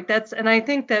you're right. And I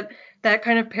think that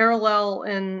kind of parallel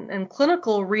in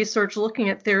clinical research looking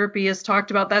at therapy is talked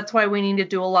about. That's why we need to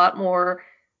do a lot more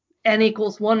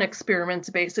N=1 experiments,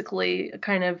 basically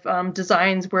kind of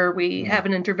designs where we have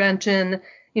an intervention,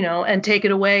 and take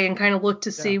it away and kind of look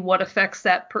to see what affects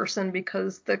that person,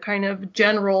 because the kind of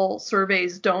general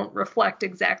surveys don't reflect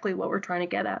exactly what we're trying to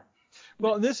get at.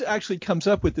 Well, this actually comes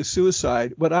up with the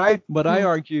suicide. What I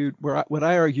argued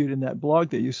in that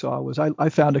blog that you saw was I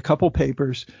found a couple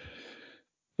papers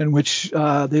in which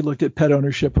they looked at pet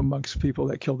ownership amongst people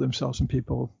that killed themselves and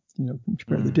people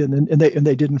compared that didn't, and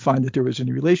they didn't find that there was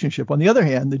any relationship. On the other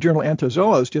hand, the journal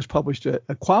Anthozoos just published a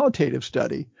qualitative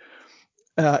study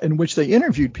in which they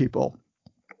interviewed people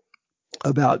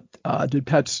about did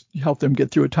pets help them get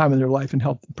through a time in their life and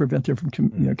help prevent them from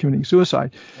committing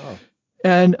suicide. Oh.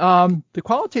 And the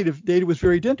qualitative data was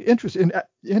very interesting.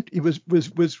 It was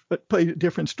a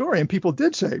different story, and people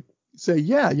did say,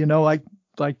 yeah,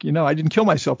 I didn't kill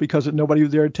myself because nobody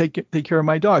was there to take care of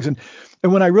my dogs. And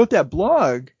when I wrote that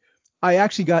blog, I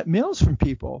actually got mails from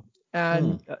people,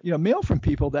 and mail from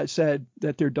people that said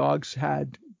that their dogs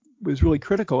was really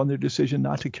critical in their decision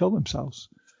not to kill themselves.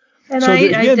 And so I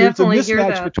definitely hear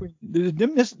that. There's a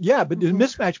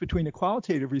mismatch between the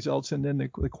qualitative results and then the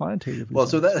quantitative results. Well,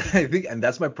 so that I think, and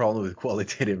that's my problem with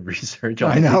qualitative research.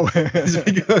 I know.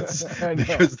 because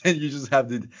then you just have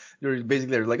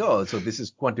they're like, oh, so this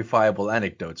is quantifiable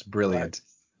anecdotes. Brilliant. Right.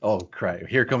 Oh, crap.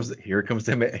 Here comes the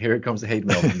hate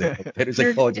mail from the pet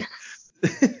psychologist.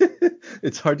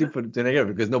 It's hard to put it together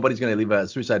because nobody's going to leave a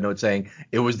suicide note saying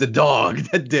it was the dog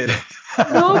that did it.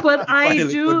 No, but I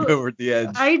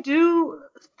do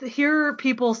hear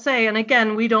people say, and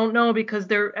again, we don't know because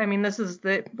this is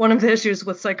one of the issues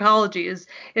with psychology is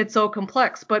it's so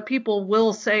complex, but people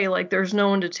will say like there's no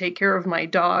one to take care of my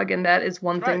dog, and that is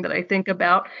one thing that I think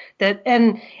about that,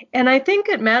 and I think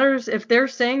it matters if they're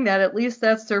saying that, at least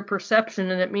that's their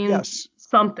perception, and it means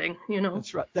something,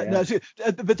 That's right.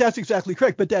 But that's exactly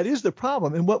correct. But that is the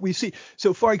problem. And what we see.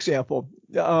 So, for example,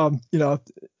 Leo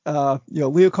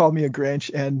called me a Grinch,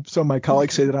 and some of my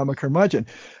colleagues say that I'm a curmudgeon.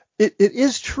 It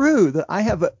is true that I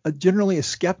have generally a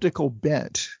skeptical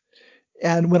bent,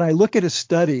 and when I look at a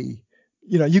study,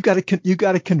 you got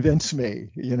to convince me,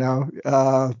 and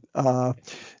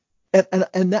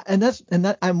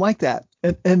that I'm like that,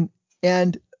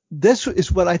 and this is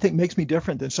what I think makes me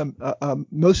different than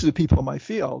most of the people in my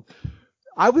field.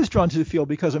 I was drawn to the field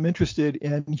because I'm interested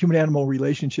in human-animal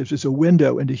relationships as a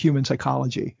window into human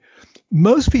psychology.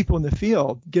 Most people in the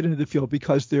field get into the field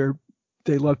because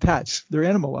they love pets. They're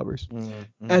animal lovers.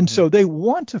 Mm-hmm. And so they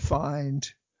want to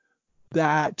find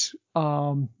that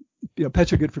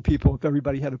pets are good for people. If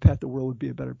everybody had a pet, the world would be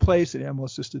a better place, and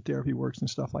animal-assisted therapy works and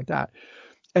stuff like that.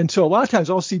 And so a lot of times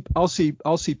I'll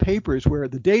see papers where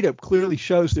the data clearly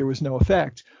shows there was no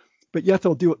effect, but yet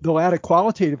they'll add a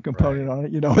qualitative component on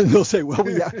it, and they'll say, well,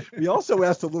 we also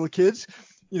asked the little kids,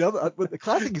 the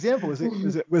classic example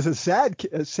was a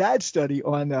sad study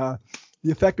on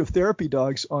the effect of therapy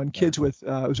dogs on kids with,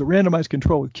 it was a randomized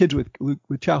control with kids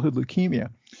with childhood leukemia.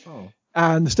 Oh.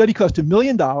 And the study cost $1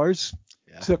 million,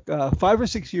 Yeah. took 5 or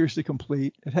 6 years to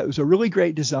complete. It was a really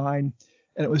great design,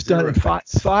 and it was done in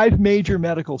effects. five major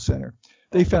medical centers.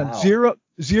 They found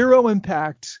zero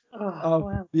impact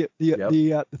of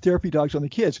the therapy dogs on the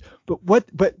kids. But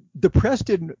the press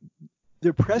didn't.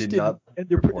 The press didn't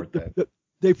report that.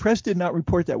 The press did not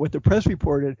report that. What the press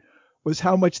reported was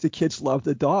how much the kids loved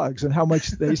the dogs and how much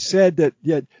they said that.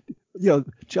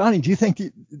 Johnny, do you think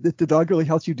that the dog really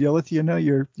helps you deal with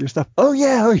your stuff? Oh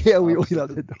yeah, we really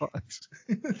love the dogs.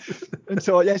 And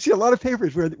so I see a lot of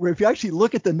papers where if you actually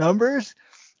look at the numbers.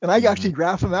 And I actually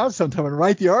graph them out sometime and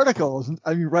write the articles.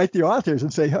 Write the authors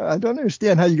and say, I don't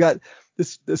understand how you got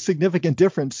this significant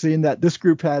difference, seeing that this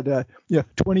group had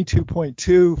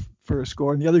 22.2 for a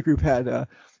score and the other group had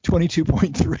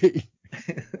 22.3.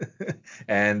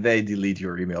 And they delete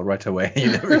your email right away.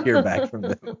 You never hear back from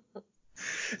them.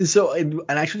 So, and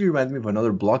actually reminded me of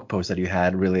another blog post that you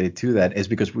had related to that, is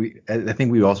because I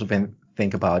think we also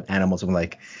think about animals and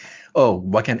like, oh,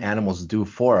 what can animals do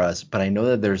for us? But I know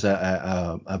that there's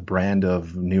a brand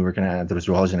of New York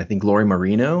anthropologist, and I think Lori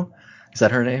Marino, is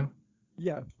that her name?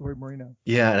 Yeah, Lori Marino.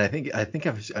 Yeah, and I think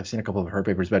I've seen a couple of her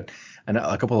papers, but and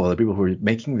a couple of other people who are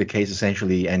making the case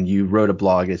essentially. And you wrote a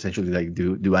blog essentially like,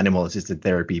 do animal assisted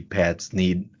therapy pets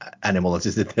need animal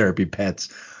assisted therapy pets,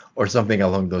 or something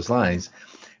along those lines.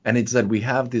 And it's that we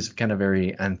have this kind of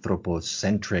very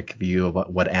anthropocentric view of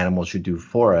what animals should do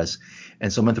for us.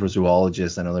 And some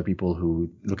anthrozoologists and other people who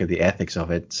look at the ethics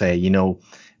of it say,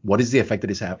 what is the effect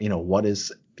that is having, what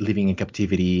is living in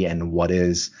captivity and what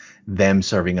is them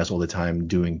serving us all the time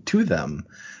doing to them?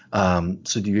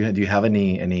 So do you have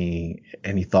any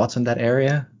thoughts on that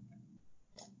area?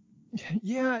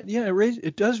 Yeah,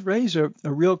 it does raise a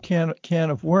real can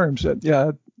of worms.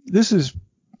 This is.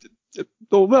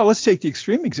 Well, let's take the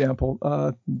extreme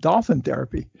example, dolphin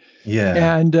therapy.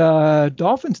 Yeah. And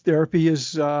dolphin therapy is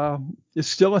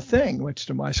still a thing, which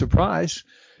to my surprise.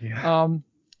 Yeah.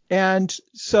 And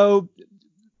so,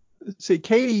 say,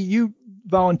 Katie, you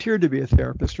volunteered to be a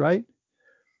therapist, right?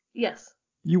 Yes.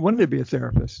 You wanted to be a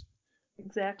therapist.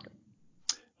 Exactly.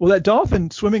 Well, that dolphin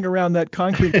swimming around that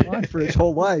concrete pond for its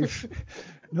whole life.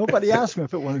 Nobody asked me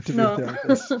if it wanted to be a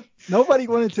therapist.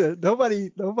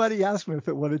 Nobody asked me if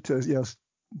it wanted to,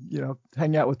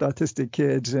 hang out with autistic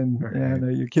kids and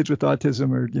your kids with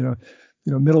autism, or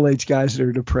middle-aged guys that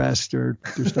are depressed or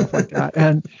stuff like that.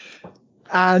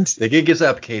 And the gig is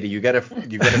up, Katie. You got a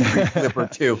free flipper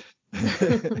too.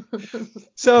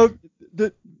 So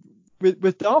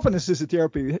with dolphin assisted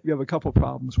therapy, you have a couple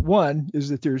problems. One is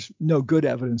that there's no good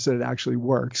evidence that it actually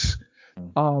works.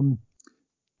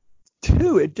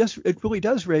 Two, it really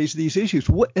does raise these issues.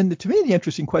 To me, the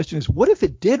interesting question is, what if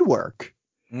it did work?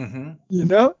 Mm-hmm.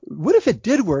 What if it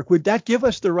did work? Would that give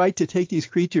us the right to take these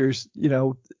creatures,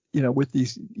 with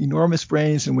these enormous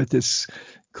brains and with this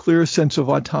clear sense of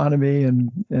autonomy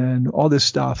and all this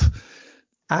stuff,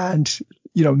 and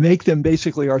make them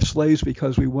basically our slaves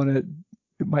because we want to?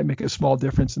 It might make a small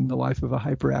difference in the life of a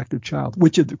hyperactive child,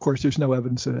 which of course there's no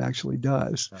evidence that it actually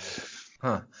does.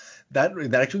 Huh. That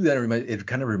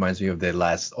kind of reminds me of the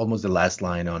last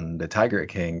line on The Tiger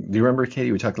King. Do you remember,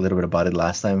 Katie? We talked a little bit about it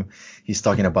last time. He's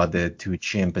talking about the 2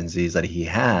 chimpanzees that he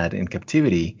had in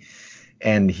captivity,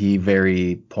 and he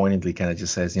very pointedly kind of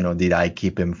just says, did I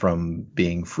keep him from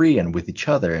being free and with each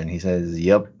other? And he says,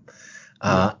 yep.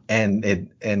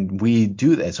 And we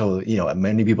do that. So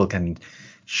many people can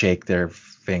shake their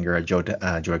finger at Joe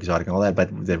Exotic and all that,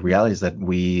 but the reality is that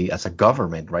we, as a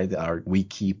government, right, we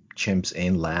keep chimps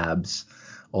in labs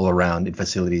all around in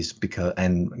facilities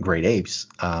and great apes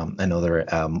and other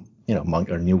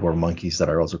or New World monkeys that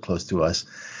are also close to us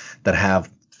that have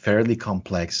fairly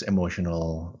complex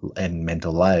emotional and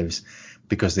mental lives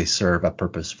because they serve a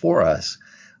purpose for us.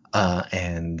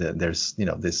 And there's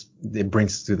this, it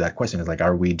brings us to that question, is like,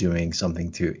 are we doing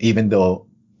something to, even though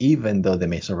they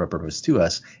may serve a purpose to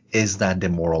us, is that the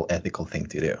moral, ethical thing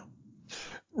to do?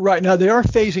 Right. Now, they are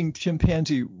phasing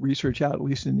chimpanzee research out, at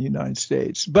least in the United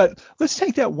States. But let's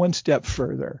take that one step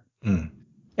further.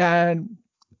 And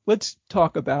let's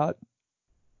talk about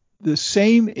the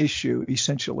same issue,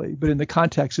 essentially, but in the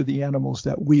context of the animals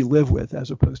that we live with as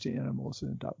opposed to animals.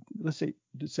 And let's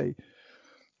say,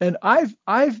 and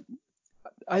I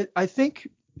think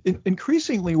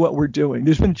increasingly what we're doing,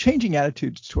 there's been changing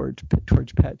attitudes towards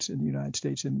pets in the United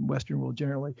States and Western world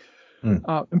generally,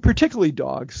 and particularly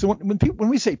dogs. So when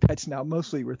we say pets now,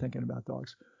 mostly we're thinking about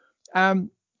dogs. And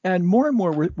more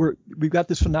we've got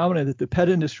this phenomenon that the pet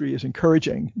industry is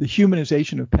encouraging the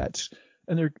humanization of pets,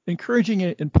 and they're encouraging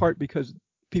it in part because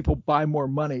people buy more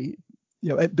money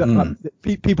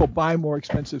people buy more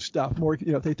expensive stuff. More,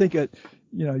 they think it.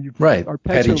 Right. Our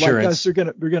pets Pet are insurance. like us.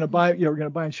 We're gonna buy. We're gonna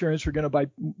buy insurance. We're gonna buy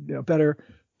better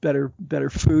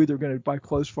food. They're gonna buy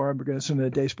clothes for them. We're gonna send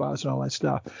them to day spas and all that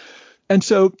stuff. And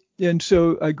so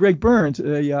Greg Burns,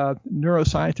 a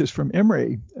neuroscientist from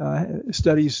Emory,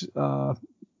 studies the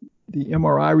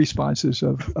MRI responses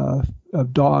of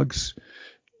dogs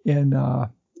in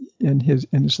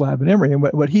his lab at Emory. And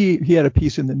what he had a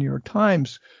piece in the New York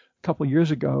Times a couple of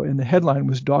years ago, and the headline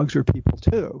was "Dogs are people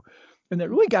too." And that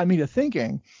really got me to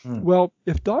thinking, well,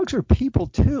 if dogs are people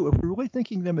too, if we're really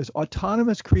thinking them as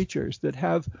autonomous creatures that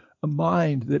have a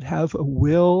mind, that have a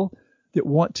will, that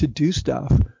want to do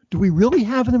stuff, do we really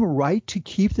have them a right to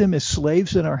keep them as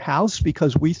slaves in our house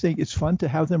because we think it's fun to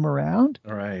have them around?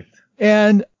 All right.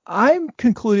 And I'm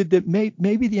concluded that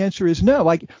maybe the answer is no.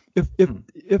 Like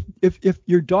if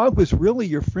your dog was really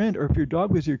your friend, or if your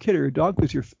dog was your kid, or your dog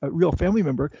was your real family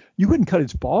member, you wouldn't cut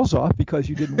its balls off because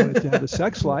you didn't want it to have a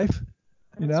sex life.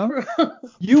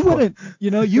 You wouldn't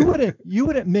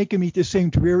make him eat the same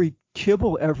dreary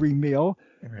kibble every meal,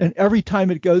 right. And every time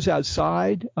it goes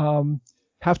outside,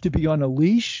 have to be on a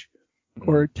leash,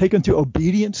 or take him to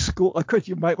obedience school. Of course,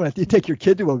 you might want to take your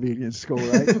kid to obedience school,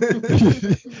 right?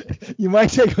 You might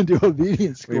take him to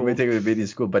obedience school. We might take him to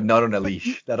obedience school, but not on a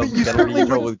leash. That'll be in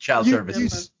trouble with child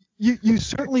services. You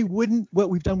certainly wouldn't. What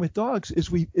we've done with dogs is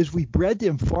we bred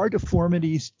them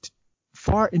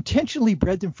intentionally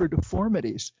bred them for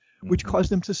deformities, which cause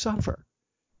them to suffer.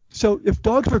 So if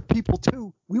dogs were people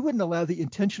too, we wouldn't allow the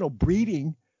intentional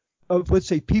breeding of, let's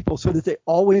say, people so that they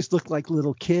always look like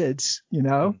little kids,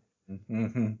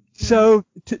 Mm-hmm. So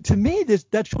to me,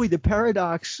 that's really the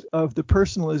paradox of the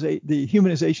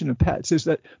humanization of pets, is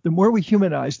that the more we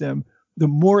humanize them, the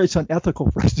more it's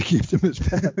unethical for us to keep them as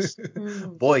pets.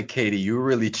 Boy, Katie, you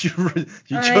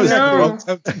chose the wrong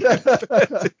time to get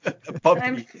the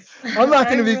puppy. I'm not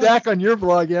going to be back on your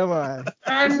blog, am I?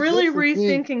 I'm really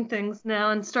rethinking things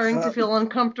now and starting to feel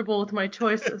uncomfortable with my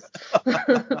choices.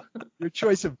 Your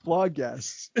choice of blog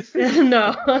guests.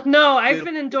 No, I've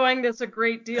been enjoying this a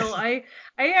great deal. I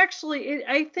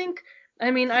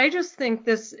just think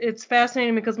it's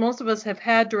fascinating because most of us have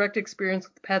had direct experience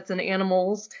with pets and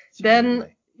animals. Then,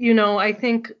 I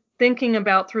think thinking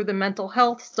about through the mental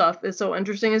health stuff is so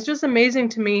interesting. It's just amazing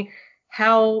to me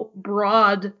how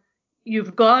broad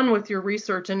you've gone with your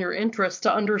research and your interest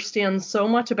to understand so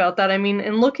much about that. I mean,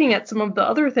 and looking at some of the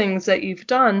other things that you've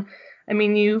done, I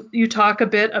mean, you talk a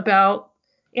bit about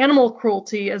animal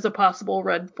cruelty as a possible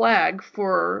red flag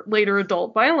for later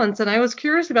adult violence, and I was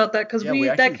curious about that because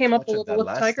that came up a little with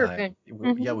Tiger King.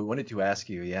 Yeah, we wanted to ask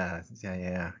you. Yeah.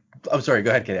 I'm sorry. Go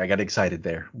ahead, Katie. I got excited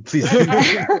there. Please.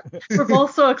 We're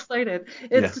both so excited.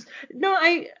 So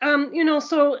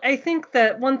I think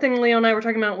that one thing Leo and I were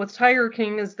talking about with Tiger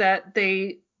King is that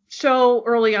they show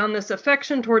early on this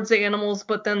affection towards the animals,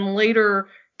 but then later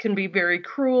can be very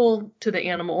cruel to the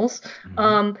animals.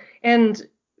 And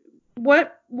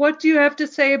what do you have to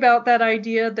say about that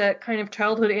idea that kind of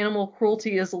childhood animal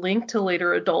cruelty is linked to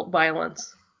later adult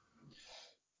violence?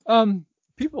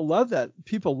 People love that.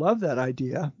 People love that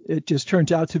idea. It just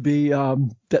turns out to be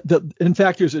in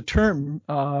fact, there's a term.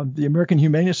 The American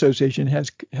Humane Association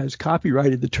has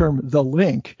copyrighted the term "the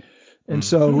link." And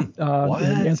so in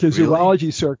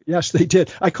anthrozoology circle, yes, they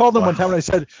did. I called them one time and I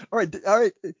said, all right,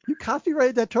 you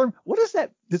copyrighted that term. What is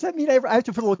that? Does that mean I have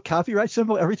to put a little copyright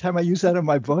symbol every time I use that in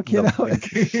my book? And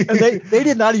they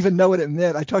did not even know what it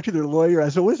meant. I talked to their lawyer. I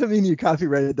said, what does it mean you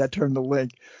copyrighted that term, the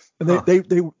link? And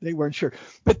they weren't sure.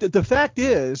 But the fact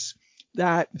is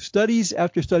that studies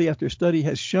after study after study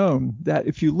has shown that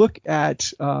if you look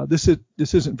at this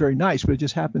isn't very nice, but it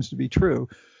just happens to be true.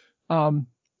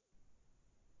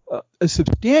 A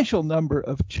substantial number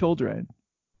of children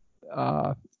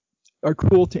are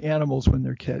cruel to animals when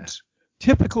they're kids.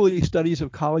 Typically, studies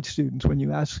of college students, when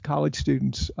you ask college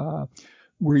students,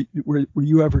 were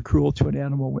you ever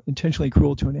intentionally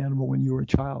cruel to an animal when you were a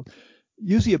child?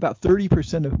 Usually about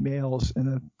 30% of males and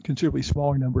a considerably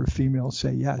smaller number of females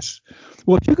say yes.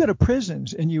 Well, if you go to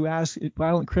prisons and you ask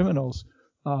violent criminals,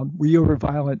 were you ever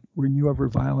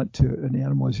violent to an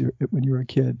animal when you were a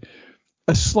kid?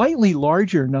 A slightly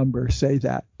larger number say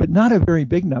that, but not a very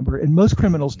big number. And most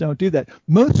criminals don't do that.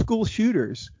 Most school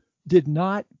shooters do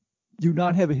not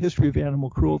have a history of animal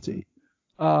cruelty.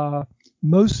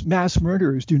 Most mass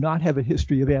murderers do not have a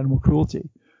history of animal cruelty.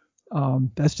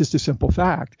 That's just a simple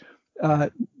fact.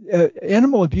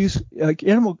 Animal abuse,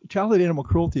 childhood animal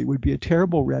cruelty would be a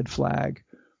terrible red flag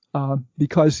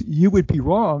because you would be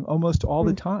wrong almost all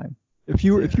the time. If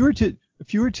you were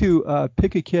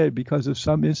pick a kid because of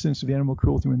some instance of animal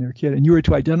cruelty when they're a kid, and you were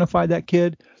to identify that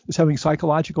kid as having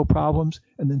psychological problems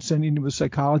and then sending him to a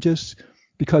psychologist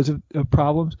because of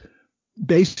problems,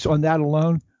 based on that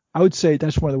alone, I would say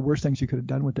that's one of the worst things you could have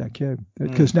done with that kid,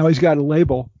 because now he's got a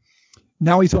label.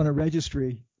 Now he's on a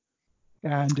registry.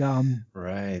 And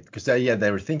right, because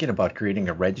they were thinking about creating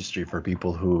a registry for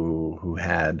people who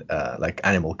had like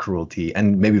animal cruelty,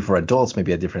 and maybe for adults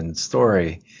maybe a different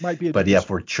story. Might be, but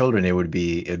for children it'd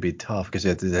be tough because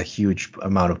there's a huge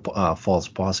amount of false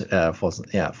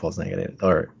negative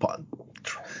or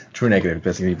true negative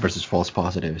basically versus false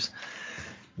positives.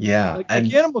 Yeah, like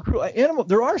animal.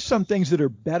 There are some things that are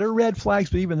better red flags,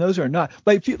 but even those are not.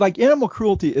 Like animal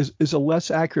cruelty is a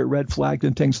less accurate red flag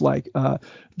than things like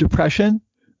depression,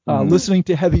 listening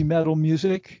to heavy metal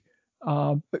music,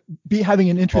 having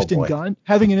an interest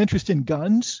in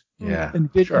guns,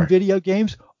 and video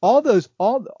games. All those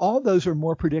are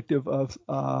more predictive of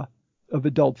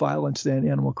adult violence than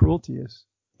animal cruelty is.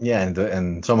 Yeah,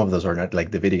 and some of those are not, like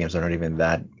the video games are not even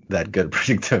that good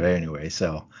predictive anyway.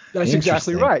 So that's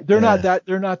exactly right. They're not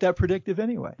that predictive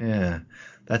anyway. Yeah,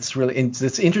 that's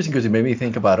interesting because it made me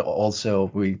think about also,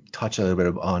 we touched a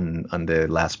little bit on the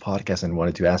last podcast and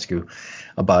wanted to ask you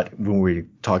about when we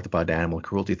talked about the animal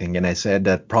cruelty thing, and I said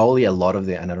that probably a lot of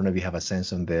and I don't know if you have a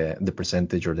sense on the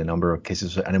percentage or the number of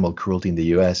cases of animal cruelty in the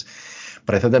U.S.,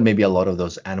 but I thought that maybe a lot of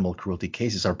those animal cruelty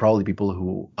cases are probably people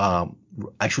who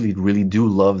actually really do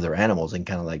love their animals and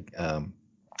kind of like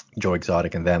Joe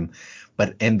Exotic and them,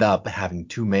 but end up having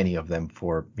too many of them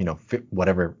for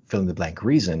whatever fill in the blank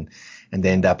reason, and they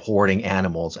end up hoarding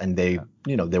animals, and they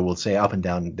will say up and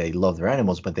down they love their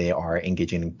animals, but they are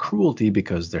engaging in cruelty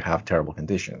because they have terrible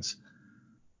conditions.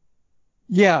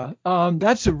 Yeah,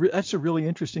 that's a really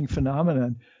interesting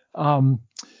phenomenon.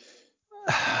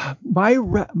 My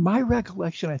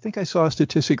recollection, I think I saw a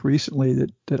statistic recently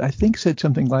that I think said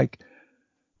something like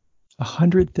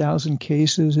 100,000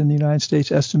 cases in the United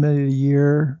States estimated a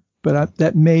year, but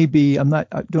that may be. I'm not.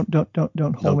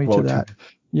 Don't hold me to that.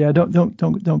 Yeah,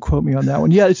 don't quote me on that one.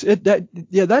 Yeah,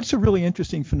 that's a really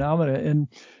interesting phenomenon,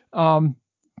 and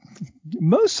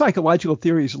most psychological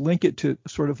theories link it to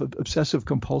sort of obsessive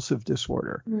compulsive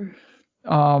disorder.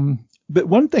 But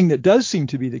one thing that does seem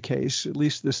to be the case, at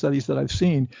least the studies that I've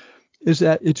seen, is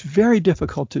that it's very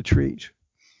difficult to treat.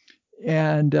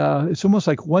 And it's almost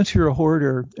like once you're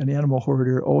an animal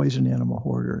hoarder, always an animal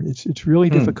hoarder. It's really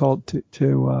difficult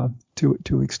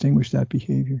to extinguish that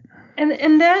behavior.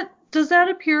 And does that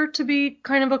appear to be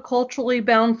kind of a culturally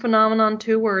bound phenomenon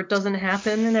too, where it doesn't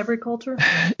happen in every culture?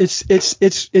 It's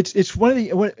one of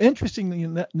the, interestingly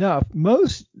enough,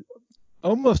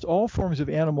 almost all forms of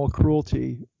animal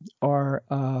cruelty are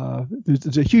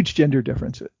there's a huge gender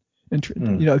difference.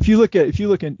 If you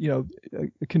look at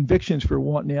convictions for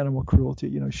wanton animal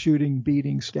cruelty, shooting,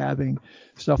 beating, stabbing,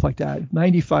 stuff like that,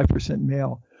 95%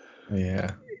 male.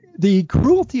 Yeah. The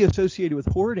cruelty associated with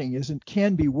hoarding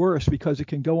can be worse because it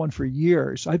can go on for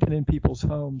years. I've been in people's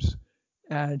homes,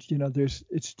 and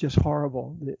it's just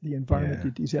horrible, the environment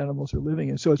that these animals are living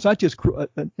in. So it's not just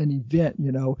an event,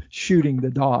 shooting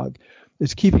the dog.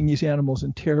 It's keeping these animals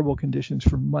in terrible conditions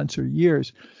for months or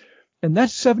years, and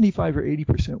that's 75 or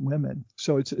 80% women.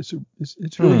 So it's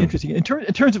really interesting. In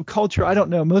terms of culture, I don't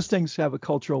know. Most things have a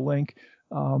cultural link.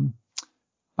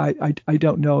 I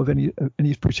don't know of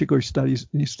any particular studies.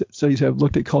 Any studies have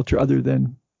looked at culture other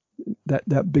than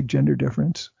that big gender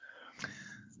difference.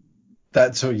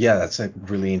 That's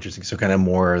really interesting. So kind of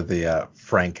more the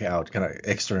frank out, kind of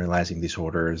externalizing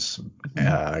disorders,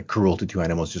 cruelty to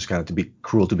animals, just kind of to be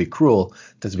cruel,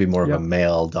 tends to be more of a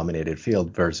male-dominated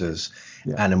field versus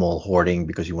animal hoarding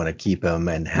because you want to keep them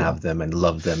and have them and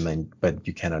love them, but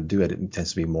you cannot do it. It tends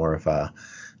to be more of a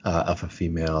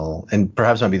female, and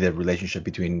perhaps maybe the relationship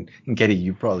between, and Katie,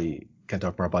 you probably can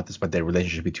talk more about this, but the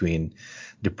relationship between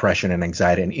depression and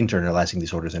anxiety and internalizing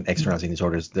disorders and externalizing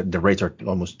disorders, the rates are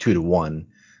almost 2 to 1.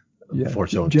 For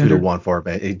 2 to 1 for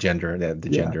a gender, the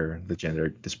gender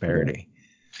disparity.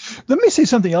 Let me say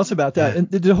something else about that. And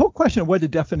the whole question of what the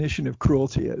definition of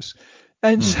cruelty is.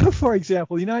 And so, for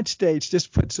example, the United States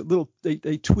just puts a little,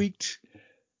 they tweaked,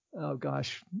 oh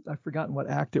gosh, I've forgotten what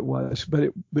act it was,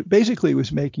 but basically it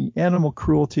was making animal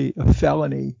cruelty a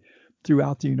felony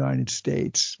throughout the United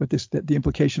States. But the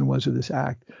implication was of this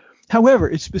act. However,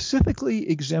 it specifically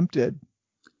exempted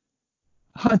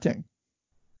hunting.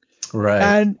 Right.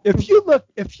 And if you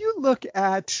look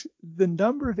at the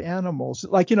number of animals,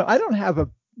 like, I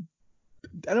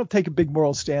don't take a big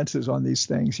moral stances on these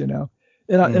things, and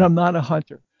I'm not a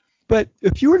hunter. But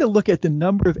if you were to look at the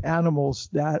number of animals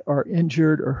that are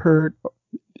injured or hurt,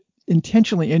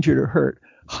 intentionally injured or hurt,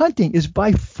 hunting is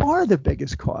by far the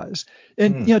biggest cause.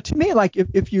 And to me, like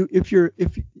if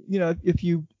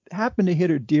you happen to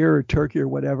hit a deer or turkey or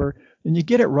whatever, and you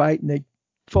get it right and they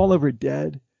fall over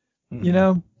dead,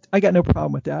 I got no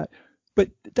problem with that. But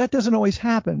that doesn't always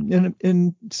happen.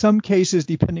 In some cases,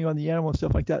 depending on the animal and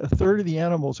stuff like that, a third of the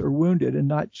animals are wounded and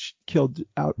not killed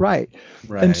outright.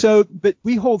 Right. And so, but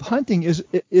we hold hunting is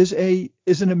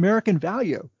an American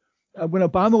value. When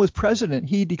Obama was president,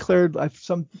 he declared like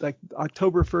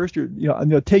October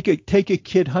 1st or take a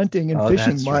kid hunting and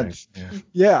fishing month. Right.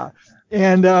 Yeah.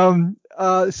 And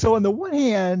so on the one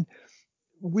hand,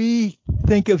 we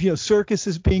think of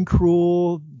circuses being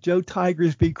cruel, Joe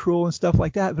Tigers being cruel and stuff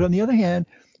like that. But on the other hand,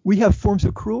 we have forms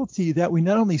of cruelty that we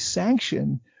not only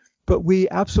sanction, but we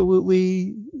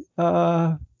absolutely we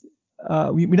not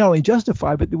only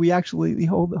justify, but we actually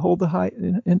hold the high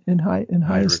in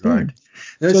high esteem.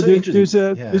 So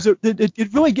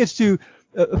it really gets to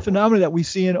a phenomenon that we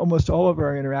see in almost all of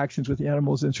our interactions with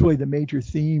animals, and it's really the major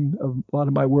theme of a lot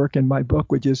of my work in my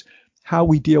book, which is how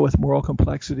we deal with moral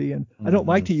complexity. And I don't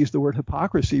like to use the word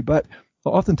hypocrisy, but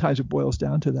oftentimes it boils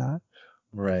down to that.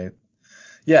 Right.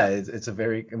 Yeah, it's a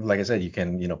very, like I said, you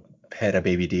can, pet a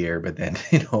baby deer, but then,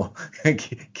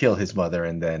 kill his mother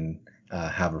and then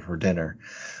have her for dinner.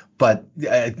 But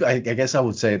I guess I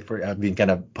would say I've been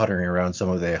kind of puttering around some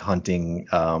of the hunting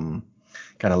kind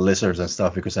of lizards and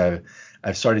stuff, because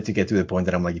I've started to get to the point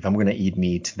that I'm like, if I'm going to eat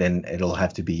meat, then it'll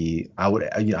have to be, I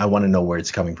want to know where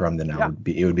it's coming from. Then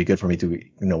it would be good for me to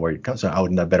know where it comes from. I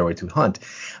would know a better way to hunt.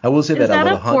 I will say Is that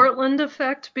a Portland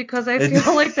effect? Because I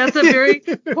feel like that's a very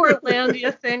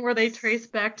Portlandia thing where they trace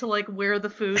back to like where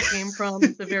the food came from.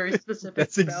 It's a very specific.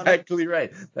 That's exactly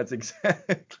right. That's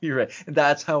exactly right. And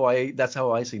that's how I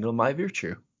signal my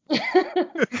virtue.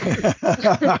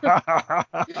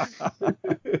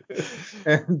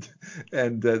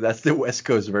 and that's the West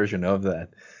Coast version of that.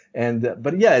 And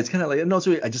but yeah, it's kind of like, and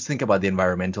also I just think about the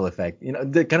environmental effect.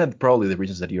 The kind of probably the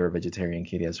reasons that you're a vegetarian,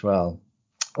 Katie, as well,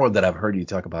 or that I've heard you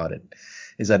talk about it,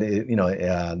 is that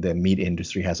the meat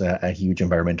industry has a huge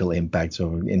environmental impact.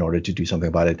 So in order to do something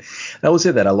about it, I would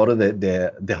say that a lot of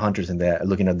the hunters and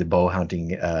looking at the bow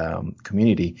hunting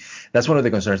community, that's one of the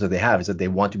concerns that they have, is that they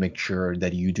want to make sure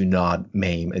that you do not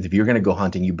maim. And if you're going to go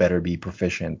hunting, you better be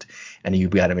proficient, and you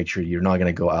got to make sure you're not going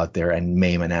to go out there and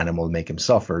maim an animal, make him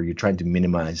suffer. You're trying to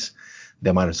minimize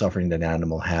the amount of suffering that an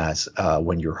animal has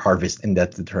when you're harvesting, and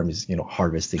that the term is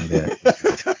harvesting the.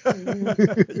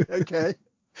 Okay.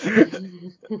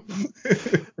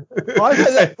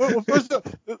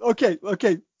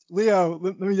 Okay, Leo.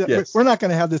 Let me. Yes. We're not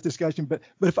going to have this discussion, but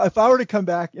if I were to come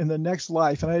back in the next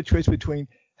life and I had a choice between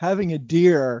having a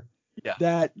deer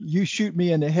that you shoot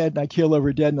me in the head and I keel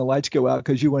over dead and the lights go out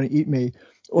because you want to eat me,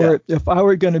 or if I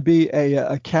were going to be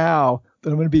a cow,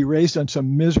 but I'm going to be raised on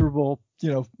some miserable,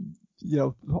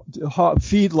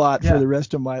 feedlot for the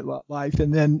rest of my life,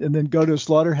 and then go to a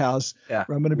slaughterhouse where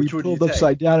I'm going to be pulled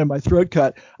upside down and my throat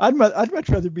cut. I'd much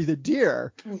rather be the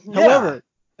deer. Mm-hmm.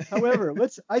 However,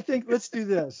 let's do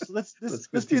this. Let's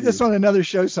do this on another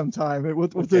show sometime.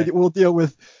 We'll deal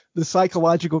with the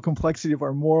psychological complexity of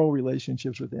our moral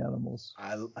relationships with animals.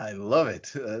 I love it.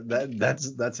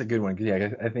 That's a good one.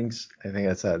 Yeah, I think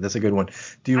that's a good one.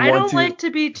 I don't like to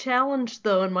be challenged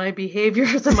though in my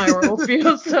behaviors and my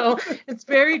worldview, so it's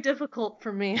very difficult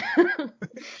for me.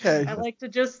 Okay. I like to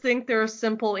just think there are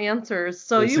simple answers.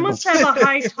 So you must have a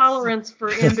high tolerance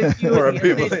for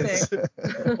ambiguity, as they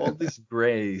say. All this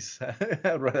grace.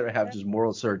 I'd rather have just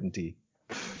moral certainty.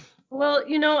 Well,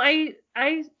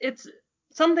 it's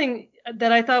something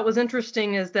that I thought was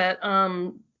interesting is that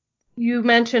you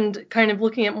mentioned kind of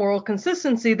looking at moral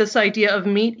consistency, this idea of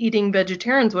meat-eating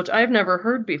vegetarians, which I've never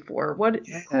heard before. Who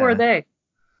are they?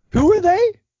 Who are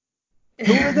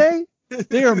they?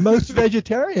 They are most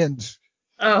vegetarians.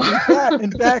 Oh.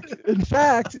 In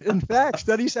fact,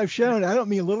 studies have shown, I don't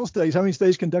mean little studies, how many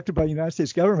studies conducted by the United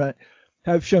States government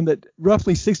have shown that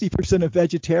roughly 60% of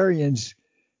vegetarians,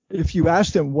 if you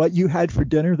ask them what you had for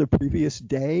dinner the previous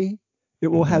day, it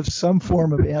will have some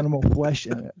form of animal flesh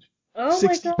in it. Oh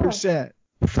 60%.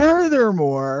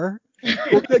 Furthermore,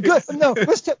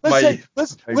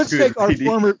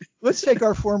 let's take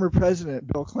our former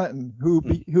president Bill Clinton, who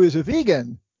is a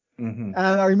vegan. Mm-hmm.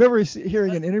 And I remember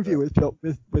hearing an interview with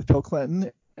Bill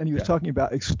Clinton, and he was talking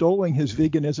about extolling his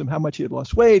veganism, how much he had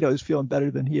lost weight, I was feeling better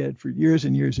than he had for years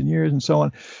and years and years, and so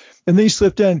on. And then he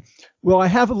slipped in, well, I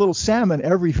have a little salmon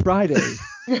every Friday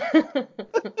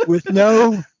with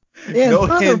no. And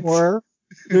furthermore,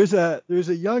 there's a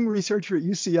young researcher at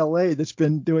UCLA that's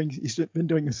been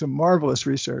doing some marvelous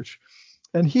research,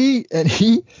 and he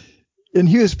And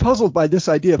he was puzzled by this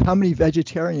idea of how many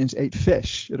vegetarians ate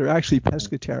fish that are actually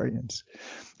pescatarians.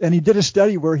 And he did a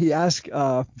study where he asked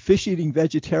fish-eating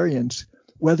vegetarians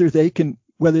whether they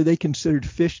considered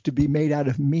fish to be made out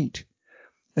of meat.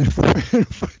 And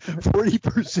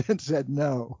 40% said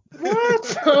no.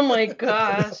 What? Oh my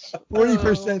gosh.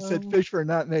 40% said fish were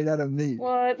not made out of meat.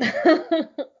 What?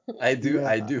 I do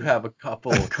have a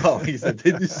couple of colleagues that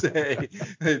they do say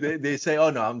they say, oh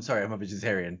no, I'm sorry, I'm a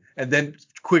vegetarian, and then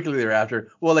quickly thereafter,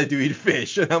 well, I do eat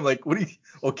fish, and I'm like, what do you?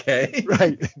 Okay,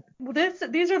 right.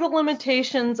 These are the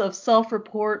limitations of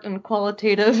self-report and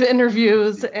qualitative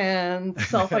interviews and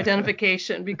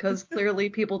self-identification, because clearly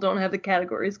people don't have the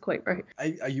categories quite right.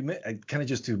 I kind of,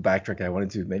 just to backtrack, I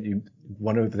wanted to mention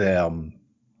one of the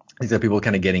is that people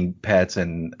kind of getting pets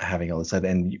and having all this stuff.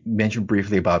 And you mentioned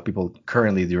briefly about people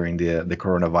currently during the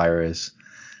coronavirus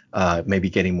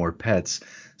maybe getting more pets.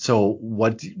 So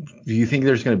what do you think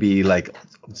there's going to be like?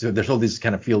 So there's all these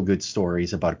kind of feel good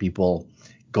stories about people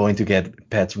going to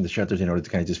get pets from the shelters in order to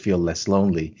kind of just feel less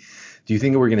lonely. Do you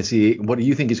think we're going to see? What do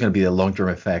you think is going to be the long-term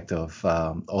effect of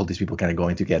all these people kind of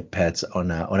going to get pets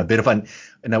on a bit of an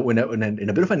in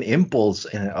a bit of an impulse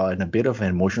and a bit of an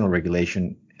emotional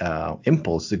regulation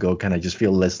impulse to go kind of just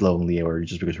feel less lonely, or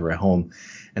just because we're at home,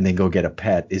 and then go get a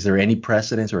pet? Is there any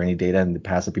precedence or any data in the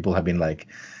past that people have been like,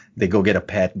 they go get a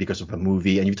pet because of a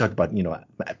movie? And you've talked about,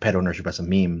 pet ownership as a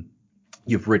meme.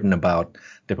 You've written about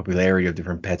the popularity of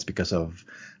different pets because of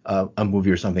a movie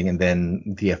or something, and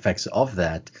then the effects of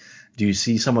that. Do you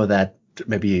see some of that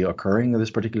maybe occurring in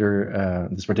this particular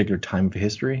time of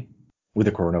history with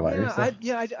the coronavirus? I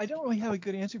don't really have a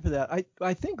good answer for that.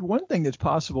 I think one thing that's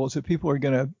possible is that people are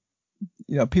going to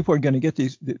get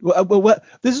these. Well,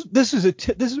 this is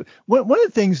one of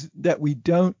the things that we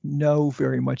don't know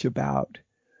very much about,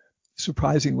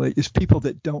 surprisingly, is people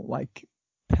that don't like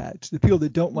pets, the people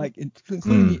that don't like,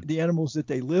 including the animals that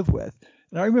they live with.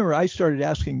 And I remember I started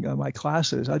asking my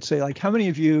classes. I'd say, like, how many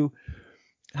of you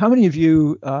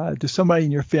does somebody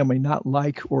in your family not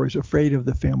like or is afraid of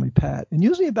the family pet? And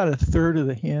usually about a third of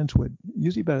the hands would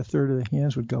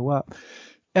go up.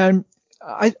 And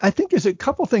I think there's a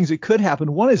couple things that could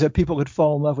happen. One is that people could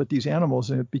fall in love with these animals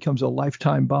and it becomes a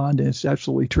lifetime bond, and it's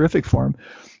absolutely terrific for them.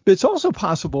 But it's also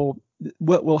possible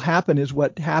what will happen is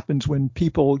what happens when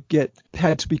people get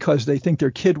pets because they think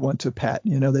their kid wants a pet,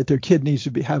 that their kid needs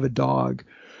to have a dog.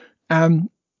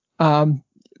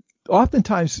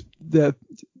 Oftentimes the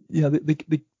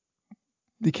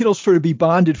kid will sort of be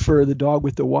bonded for the dog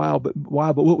with the wild, but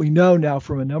what we know now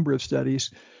from a number of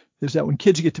studies is that when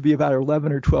kids get to be about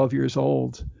 11 or 12 years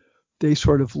old, they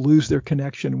sort of lose their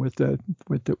connection with those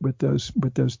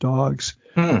dogs.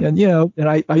 And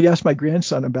I asked my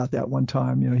grandson about that one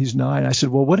time. He's 9. I said,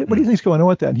 well, what do you think's going on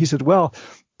with that? And he said, well,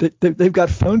 they've got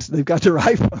phones, they've got their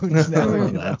iPhones now.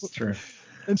 That's true.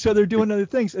 And so they're doing other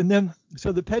things, and then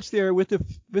so the pet's there with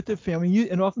the family,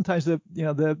 and oftentimes the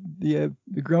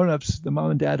grown-ups, the mom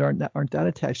and dad aren't that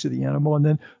attached to the animal, and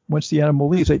then once the animal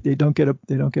leaves, they don't get a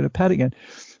pet again.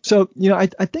 So I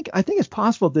think it's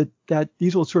possible that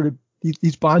these will sort of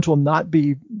these bonds will not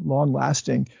be long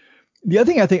lasting. The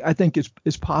other thing I think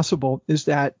is possible is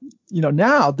that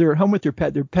now they're at home with their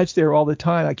pet's there all the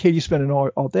time. Like Katie's spending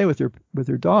all day with her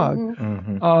dog.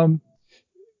 Mm-hmm.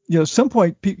 Some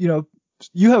point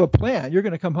you have a plan. You're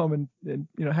going to come home and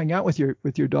hang out with your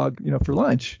dog, for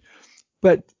lunch.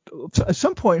 But at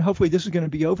some point, hopefully this is going to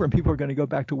be over and people are going to go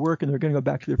back to work and they're going to go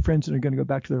back to their friends and they're going to go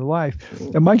back to their life.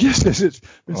 And my guess is it's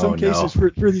in some cases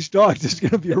for these dogs, it's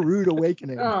going to be a rude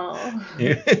awakening. Oh.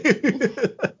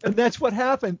 And that's what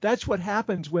happened. That's what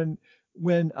happens when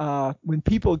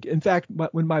people, in fact,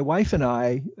 when my wife and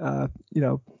I,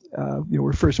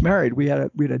 were first married, we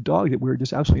had a dog that we were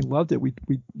just absolutely loved it. We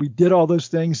did all those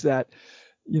things that,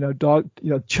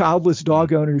 childless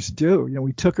dog owners do.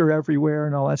 We took her everywhere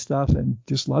and all that stuff and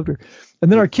just loved her.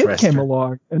 And then our kid came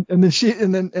along and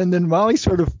then Molly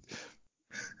sort of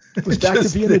was back to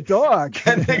being a dog.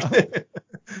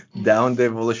 Down the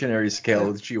evolutionary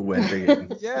scale she went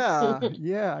again.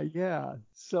 Yeah.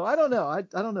 So I don't know. I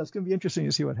don't know. It's going to be interesting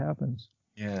to see what happens.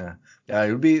 Yeah.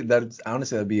 It would be that.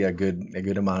 Honestly, that'd be a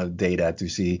good amount of data to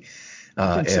see.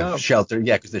 If shelter,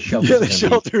 because the shelters,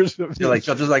 shelters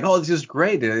like, oh, this is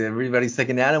great. Everybody's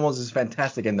taking animals, this is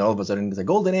fantastic, and all of a sudden it's a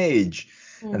golden age,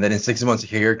 and then in 6 months,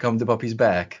 here come the puppies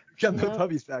back. The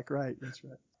puppies back, right? That's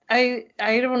right.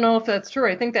 I don't know if that's true.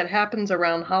 I think that happens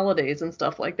around holidays and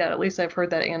stuff like that. At least I've heard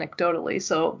that anecdotally.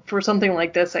 So for something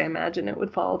like this, I imagine it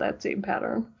would follow that same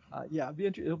pattern.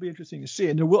 It'll be interesting to see,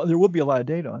 and there will be a lot of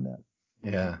data on that.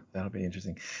 Yeah, that'll be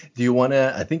interesting. Do you want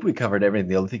to? I think we covered everything.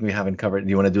 The only thing we haven't covered. Do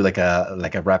you want to do like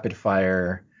a rapid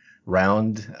fire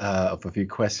round of a few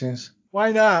questions?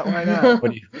 Why not? Why not?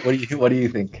 What do you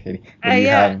think, Katie? What do you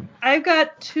have? I've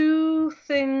got two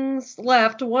things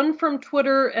left. One from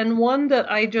Twitter and one that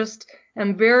I just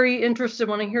am very interested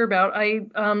when I hear about.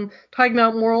 Talking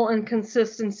about moral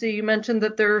inconsistency. You mentioned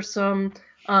that there's something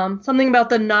about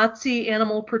the Nazi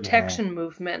animal protection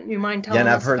movement. You mind telling us and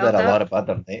I've heard about that a lot about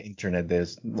on the internet.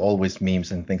 There's always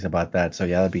memes and things about that. So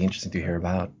that'd be interesting to hear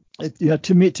about.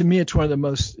 To me, it's one of the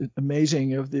most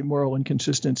amazing of the moral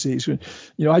inconsistencies.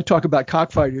 I talk about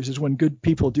cockfighters as when good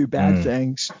people do bad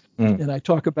things, and I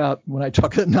talk about when I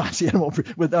talk about Nazi animal.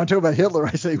 When I talk about Hitler,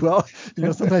 I say, well,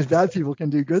 sometimes bad people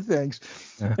can do good things.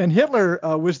 And Hitler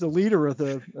was the leader of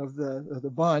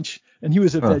the bunch, and he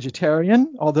was a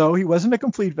vegetarian, although he wasn't a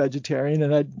complete vegetarian.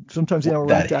 And sometimes animal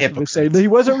rights activists say that he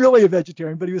wasn't really a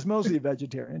vegetarian, but he was mostly a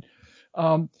vegetarian.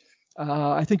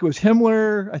 I think it was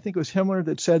Himmler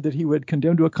that said that he would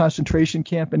condemn to a concentration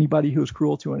camp anybody who was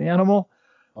cruel to an animal.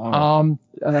 The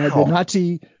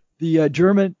Nazi, the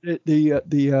German, the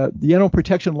animal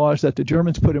protection laws that the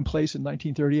Germans put in place in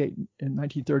 1938 and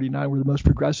 1939 were the most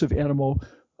progressive animal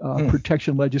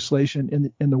protection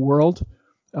legislation in the world.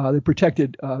 They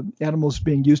protected animals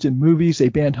being used in movies. They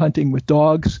banned hunting with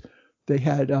dogs. They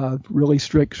had really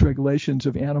strict regulations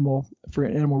of animal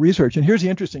research. And here's the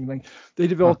interesting thing. They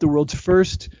developed the world's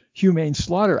first humane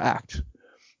slaughter act.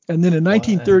 And then in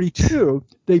 1932,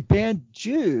 they banned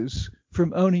Jews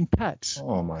from owning pets.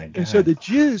 Oh my God. And so the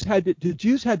Jews had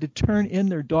to turn in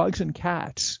their dogs and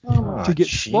cats to get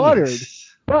slaughtered.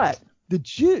 But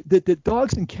the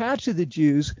dogs and cats of the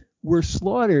Jews were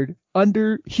slaughtered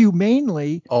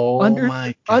humanely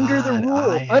under the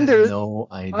rule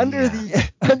under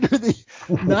the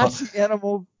Nazi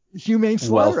Animal Humane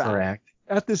Slaughter Act.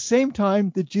 At the same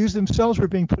time, the Jews themselves were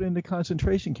being put into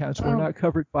concentration camps. Were not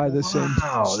covered by the same.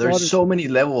 Wow, there's so many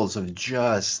levels of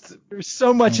just. There's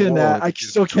so much in that. I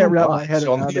still can't wrap my head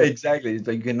around it. Exactly, it's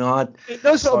like you cannot.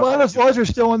 A lot of laws are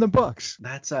still in the books.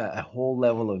 That's a whole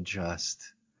level of just.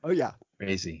 Oh yeah.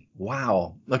 Crazy.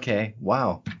 Wow. Okay.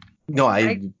 Wow. No,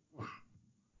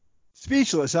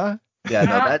 speechless, huh? Yeah,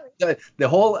 no, that the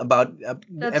whole about that's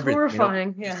everything,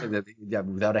 horrifying.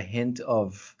 Without a hint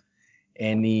of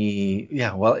any,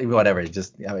 whatever.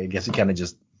 Just I guess it kind of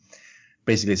just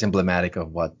basically is emblematic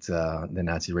of what the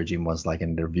Nazi regime was like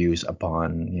in their views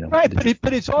upon, Right,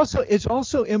 but it's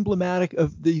also emblematic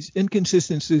of these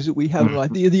inconsistencies that we have in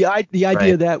life. The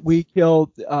idea that we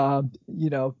kill,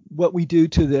 what we do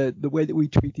to the way that we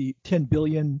treat the 10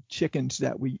 billion chickens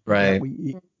that we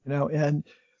eat, and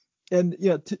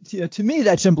to me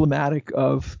that's emblematic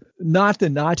of not the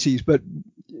Nazis, but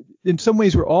in some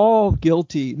ways we're all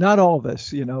guilty. Not all of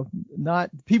us,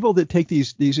 not people that take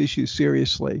these issues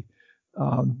seriously.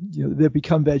 They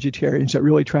become vegetarians that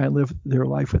really try and live their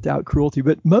life without cruelty,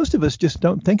 but most of us just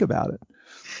don't think about it.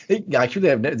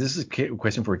 Actually, this is a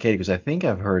question for Katie, because I think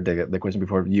I've heard the question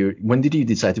before. When did you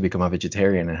decide to become a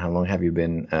vegetarian, and how long have you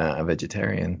been a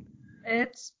vegetarian?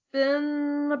 It's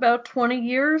been about 20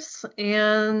 years,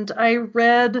 and I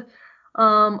read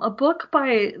a book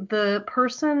by the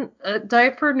person,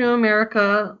 Diet for New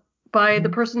America, by the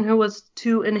person who was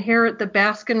to inherit the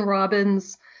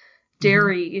Baskin-Robbins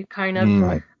dairy kind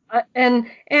of, and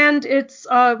it's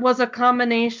was a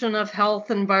combination of health,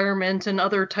 environment, and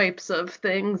other types of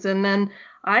things. And then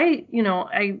I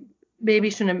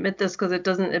maybe shouldn't admit this because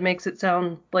it makes it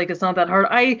sound like it's not that hard.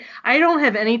 I don't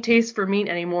have any taste for meat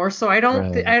anymore, so I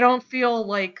don't feel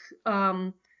like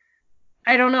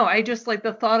I don't know. I just like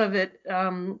the thought of it.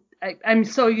 I'm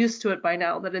so used to it by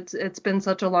now that it's been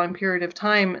such a long period of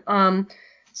time.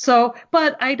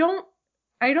 But I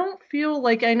don't feel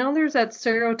like, I know there's that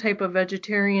stereotype of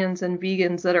vegetarians and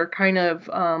vegans that are kind of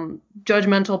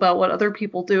judgmental about what other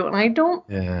people do, and I don't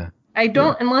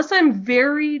unless I'm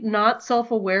very not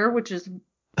self-aware, which could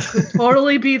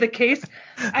totally be the case.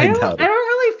 I don't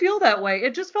really feel that way.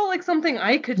 It just felt like something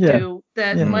I could do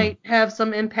that might have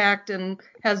some impact and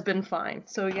has been fine.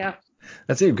 So yeah.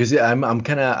 That's it, because I'm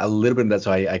kind of a little bit. That's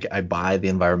why I buy the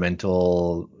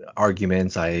environmental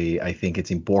arguments. I think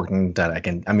it's important that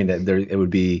it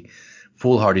would be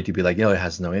foolhardy to be like, it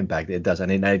has no impact. It does.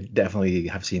 And I definitely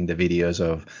have seen the videos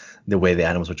of the way the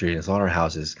animals were treated in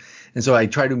slaughterhouses. And so I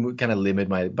try to kind of limit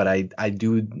but I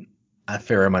do a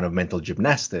fair amount of mental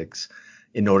gymnastics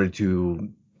in order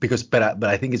to, but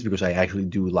I think it's because I actually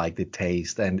do like the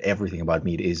taste, and everything about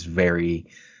meat is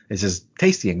it's just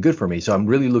tasty and good for me. So I'm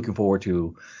really looking forward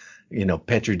to,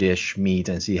 Petri dish meat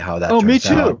and see how that turns out. Me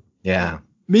too. Yeah.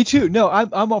 Me too. No,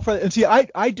 I'm all for that. And see,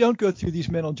 I don't go through these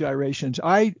mental gyrations.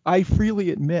 I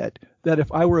freely admit that if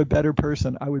I were a better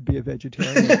person, I would be a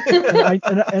vegetarian.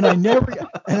 and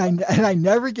I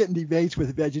never get in debates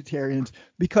with vegetarians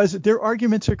because their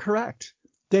arguments are correct.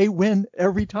 They win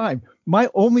every time. My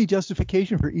only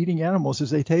justification for eating animals is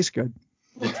they taste good.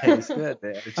 They taste good.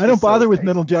 I don't bother with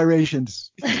mental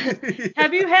gyrations.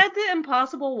 Have you had the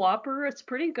Impossible Whopper? It's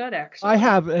pretty good, actually. I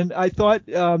have, and I thought,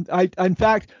 in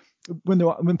fact, when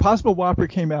Impossible Whopper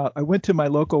came out, I went to my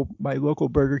local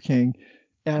Burger King,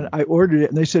 and I ordered it,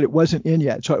 and they said it wasn't in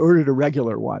yet, so I ordered a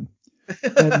regular one,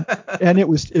 and it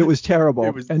was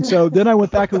terrible. And so then I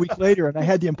went back a week later, and I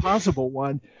had the Impossible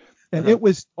one, and it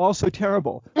was also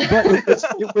terrible, but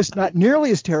it was not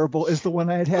nearly as terrible as the one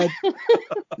I had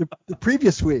the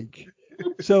previous week.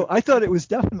 So I thought it was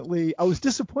definitely, I was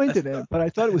disappointed in it, but I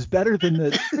thought it was better than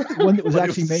the one that was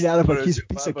actually made out of a piece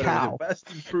of cow. It was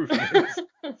the best improvement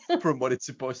from what it's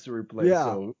supposed to replace. Yeah.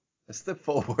 So a step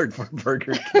forward for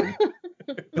Burger King.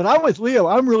 But I'm with Leo.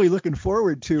 I'm really looking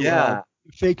forward to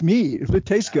fake meat. If it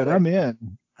tastes good, I'm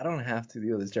in. I don't have to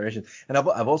deal with this generation. And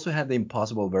I've also had the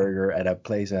Impossible Burger at a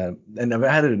place, and I've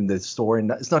had it in the store, and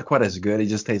it's not quite as good. It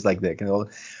just tastes like that.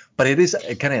 But it is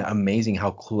kind of amazing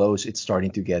how close it's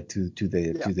starting to get to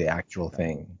the actual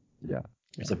thing. Yeah.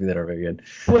 There's something that are very good.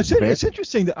 Well, it's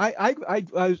interesting that I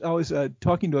was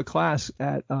talking to a class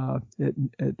at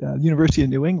University of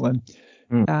New England.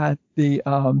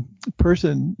 The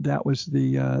person that was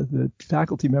the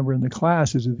faculty member in the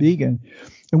class is a vegan,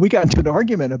 and we got into an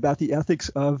argument about the ethics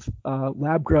of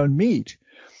lab-grown meat.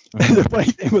 And the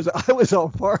funny thing was, I was all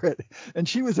for it, and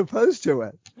she was opposed to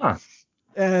it. Huh.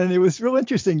 And it was real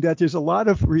interesting that there's a lot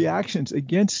of reactions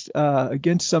against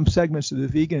some segments of the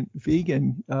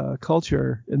vegan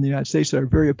culture in the United States that are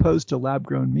very opposed to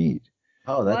lab-grown meat.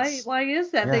 Oh, why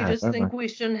is that? They just think we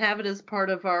shouldn't have it as part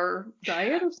of our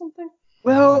diet or something?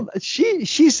 Well,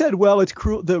 she said, well, it's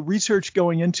cruel. The research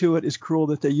going into it is cruel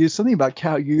that they use something about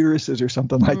cow uteruses or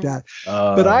something like that.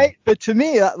 But to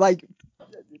me,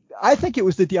 I think it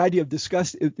was the idea of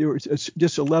disgust. There was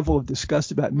just a level of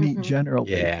disgust about meat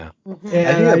generally. Yeah. And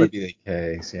I think that would be the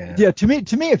case. Yeah. Yeah. To me,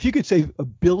 if you could save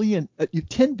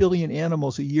 10 billion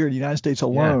animals a year in the United States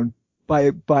alone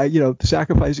by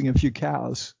sacrificing a few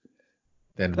cows.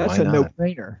 Then that's a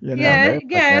no-brainer.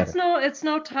 It's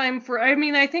no time for. I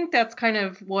mean, I think that's kind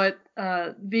of what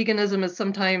veganism is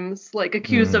sometimes like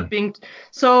accused of being.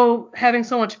 So having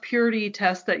so much purity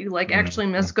test that you actually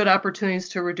miss good opportunities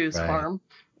to reduce harm.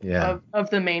 Yeah.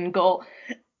 Of the main goal.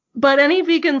 But any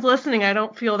vegans listening, I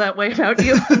don't feel that way about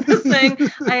you. I'm just saying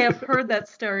I have heard that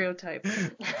stereotype.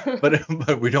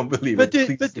 but we don't believe it.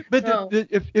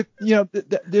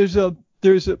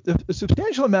 There's a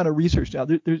substantial amount of research now.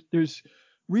 There's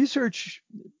research,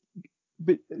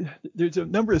 but there's a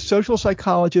number of social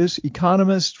psychologists,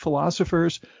 economists,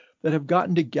 philosophers that have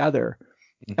gotten together,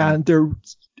 and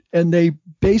they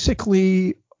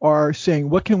basically are saying,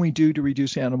 what can we do to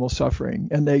reduce animal suffering?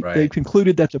 And they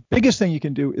concluded that the biggest thing you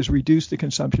can do is reduce the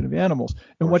consumption of animals.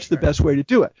 And what's the best way to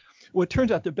do it? Well, it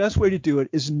turns out the best way to do it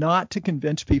is not to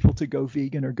convince people to go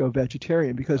vegan or go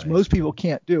vegetarian, because most people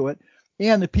can't do it.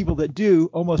 And the people that do,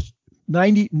 almost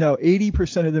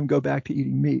 80% of them go back to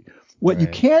eating meat. What you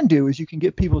can do is you can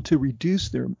get people to reduce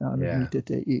their amount of meat that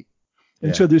they eat.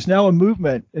 And so there's now a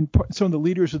movement, and some of the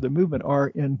leaders of the movement are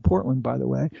in Portland, by the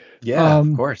way. Yeah,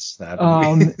 of course. And the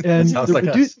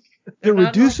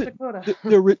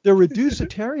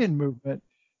reducitarian movement,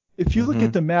 if you look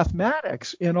at the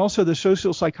mathematics and also the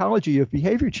social psychology of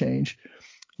behavior change,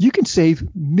 you can save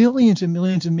millions and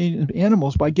millions and millions of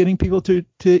animals by getting people to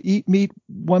eat meat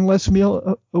one less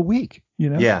meal a week,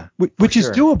 which is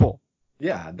doable.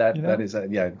 Yeah, that is,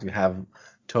 to have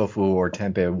tofu or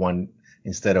tempeh one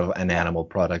instead of an animal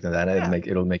product, and that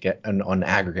it'll make it on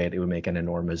aggregate, it would make an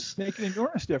enormous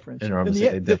difference.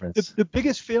 Difference. The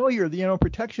biggest failure of the animal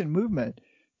protection movement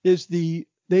is they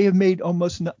have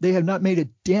not made a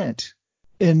dent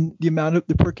in the amount of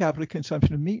the per capita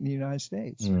consumption of meat in the United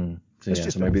States. So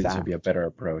maybe this would be a better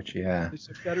approach. Yeah, it's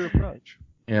a better approach.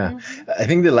 Yeah, I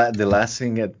think the last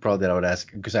thing that I would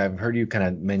ask, because I've heard you kind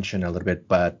of mention a little bit,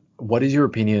 but what is your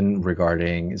opinion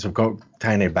regarding,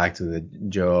 tying it back to the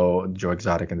Joe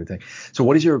Exotic and the thing. So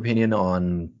what is your opinion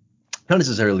on, not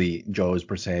necessarily Joe's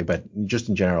per se, but just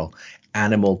in general,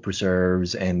 animal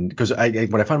preserves? And because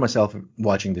when I find myself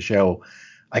watching the show,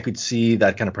 I could see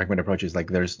that kind of pragmatic approach is like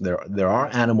there are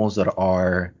animals that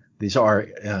are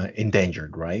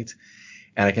endangered, right?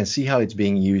 And I can see how it's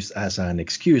being used as an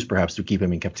excuse perhaps to keep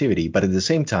them in captivity. But at the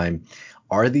same time,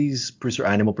 are these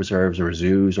animal preserves or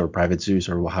zoos or private zoos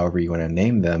or however you want to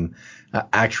name them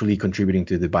actually contributing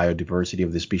to the biodiversity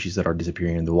of the species that are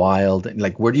disappearing in the wild?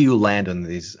 Like, where do you land on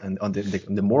these and on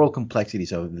the moral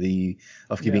complexities of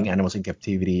keeping animals in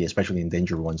captivity, especially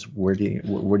endangered ones? Where do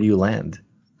you land?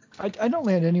 I don't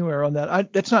land anywhere on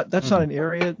that. That's not an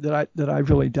area that I've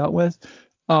really dealt with.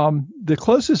 The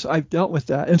closest I've dealt with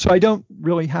that, and so I don't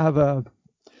really have a,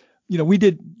 we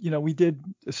did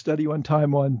a study one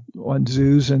time on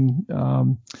zoos and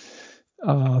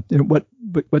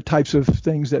what types of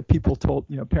things that people told,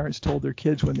 parents told their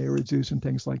kids when they were at zoos and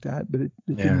things like that, but it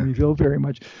didn't reveal very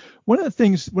much. One of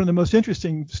the most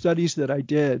interesting studies that I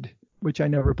did, which I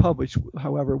never published,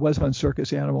 however, was on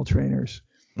circus animal trainers.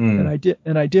 And I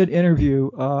did interview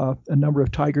a number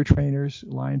of tiger trainers,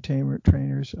 lion tamer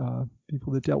trainers,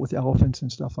 people that dealt with elephants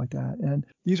and stuff like that. And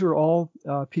these were all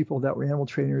people that were animal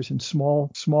trainers in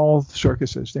small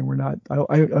circuses. They were not.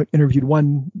 I interviewed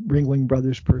one Ringling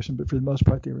Brothers person, but for the most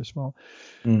part they were small.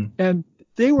 And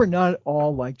they were not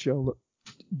all like Joe.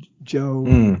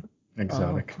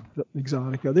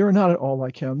 Exotica. They were not at all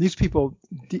like him. These people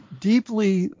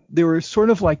deeply, they were sort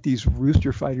of like these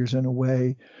rooster fighters in a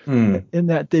way, in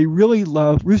that they really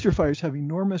love, rooster fighters have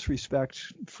enormous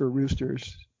respect for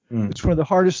roosters. It's one of the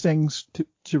hardest things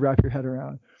to wrap your head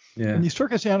around. Yeah. And these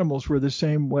circus animals were the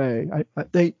same way.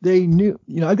 They knew,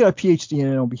 I've got a PhD in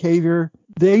animal behavior.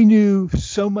 They knew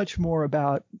so much more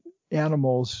about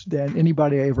animals than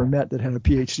anybody I ever met that had a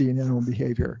PhD in animal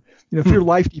behavior. If your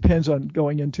life depends on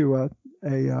going into a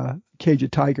cage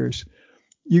of tigers,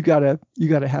 you gotta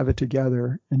have it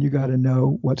together, and you gotta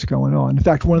know what's going on. In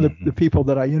fact, one of the people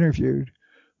that I interviewed,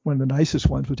 one of the nicest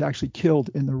ones, was actually killed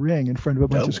in the ring in front of a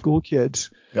bunch of school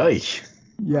kids.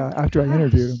 Yeah, after I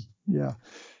interviewed him. Yeah.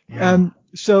 And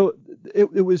so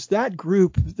it was that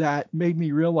group that made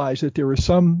me realize that there was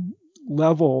some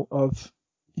level of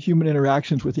human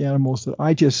interactions with the animals that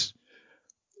I just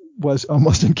was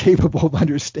almost incapable of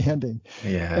understanding.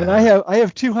 Yeah. And I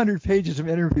have 200 pages of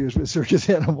interviews with circus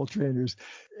animal trainers.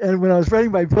 And when I was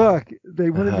writing my book, they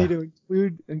wanted me to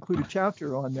include a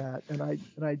chapter on that, and I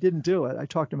didn't do it. I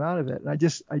talked them out of it. And I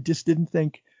just didn't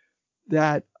think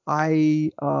that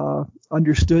I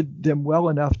understood them well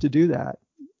enough to do that,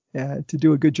 and to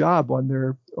do a good job on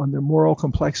their moral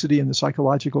complexity and the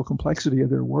psychological complexity of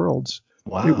their worlds.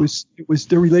 Wow. It was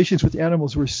their relations with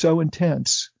animals were so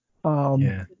intense.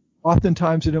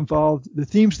 Oftentimes it involved, the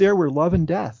themes there were love and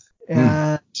death.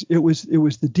 And it was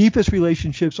the deepest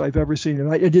relationships I've ever seen.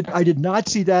 And I did not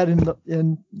see that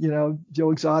in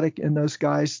Joe Exotic and those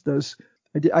guys.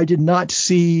 I did not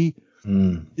see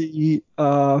the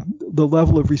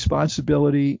level of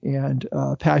responsibility and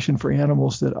passion for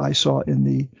animals that I saw in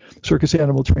the circus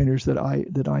animal trainers that I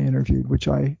interviewed, which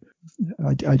I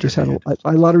just had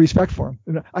a lot of respect for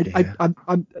them.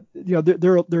 I'm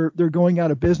they're going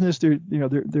out of business. They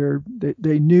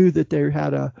knew that they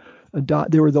had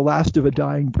they were the last of a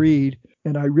dying breed,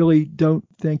 and I really don't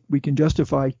think we can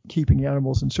justify keeping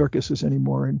animals in circuses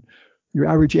anymore. And your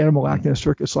average animal act in a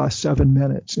circus lasts 7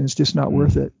 minutes, and it's just not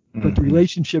worth it. But the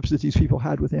relationships that these people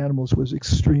had with animals was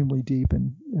extremely deep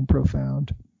and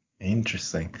profound.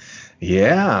 Interesting.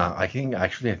 Yeah, I think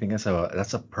that's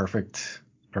a perfect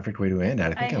way to end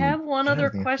it. I have one other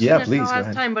question. Yeah, please, go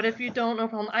ahead. Time, but if you don't, no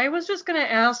problem. I was just going to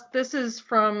ask, this is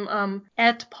from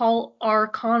 @Paul R.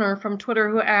 Connor from Twitter,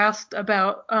 who asked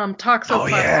about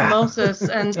toxoplasmosis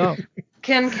and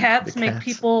can cats make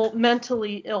people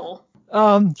mentally ill?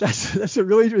 That's a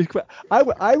really interesting question.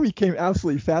 I became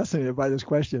absolutely fascinated by this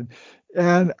question.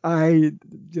 And 10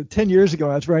 years ago,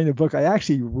 when I was writing the book, I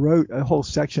actually wrote a whole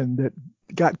section that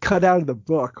got cut out of the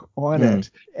book on it.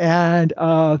 And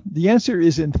the answer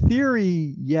is, in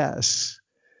theory, yes.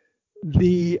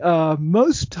 The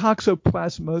most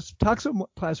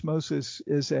toxoplasmosis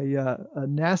is a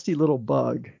nasty little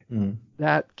bug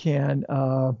that can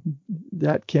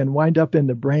wind up in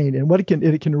the brain, and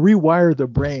it can rewire the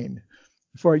brain.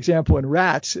 For example, in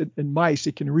rats and mice,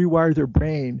 it can rewire their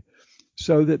brain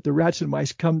so that the rats and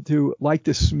mice come to like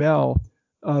the smell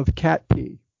of cat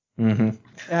pee.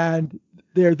 And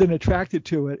they're then attracted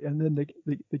to it, and then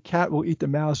the cat will eat the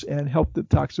mouse and help the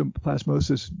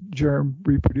toxoplasmosis germ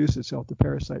reproduce itself, the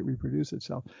parasite reproduce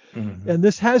itself. And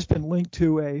this has been linked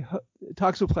to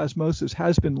toxoplasmosis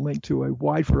has been linked to a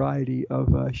wide variety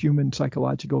of human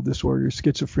psychological disorders,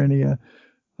 schizophrenia,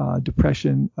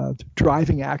 depression,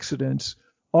 driving accidents,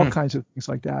 all kinds of things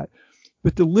like that.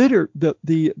 But the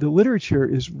literature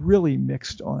is really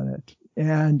mixed on it.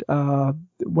 And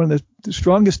one of the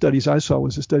strongest studies I saw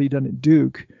was a study done at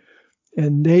Duke,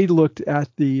 and they looked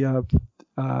at the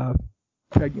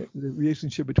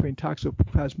relationship between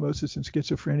toxoplasmosis and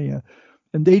schizophrenia.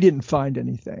 and they didn't find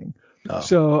anything. Oh.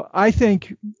 So I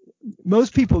think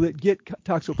most people that get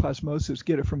toxoplasmosis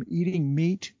get it from eating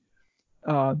meat.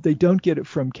 They don't get it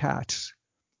from cats,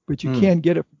 but you can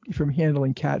get it from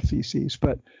handling cat feces.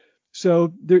 But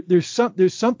so there's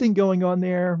something going on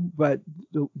there, but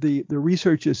the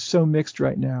research is so mixed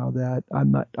right now that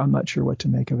I'm not sure what to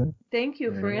make of it. Thank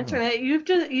you for answering that.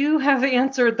 You have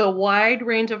answered the wide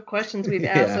range of questions we've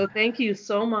asked, so thank you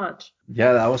so much.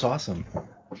 Yeah, that was awesome.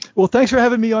 Well, thanks for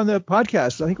having me on the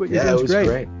podcast. I think what you're doing is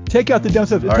great. Take out the dumb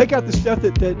stuff. Take out the stuff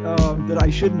that I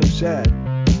shouldn't have said.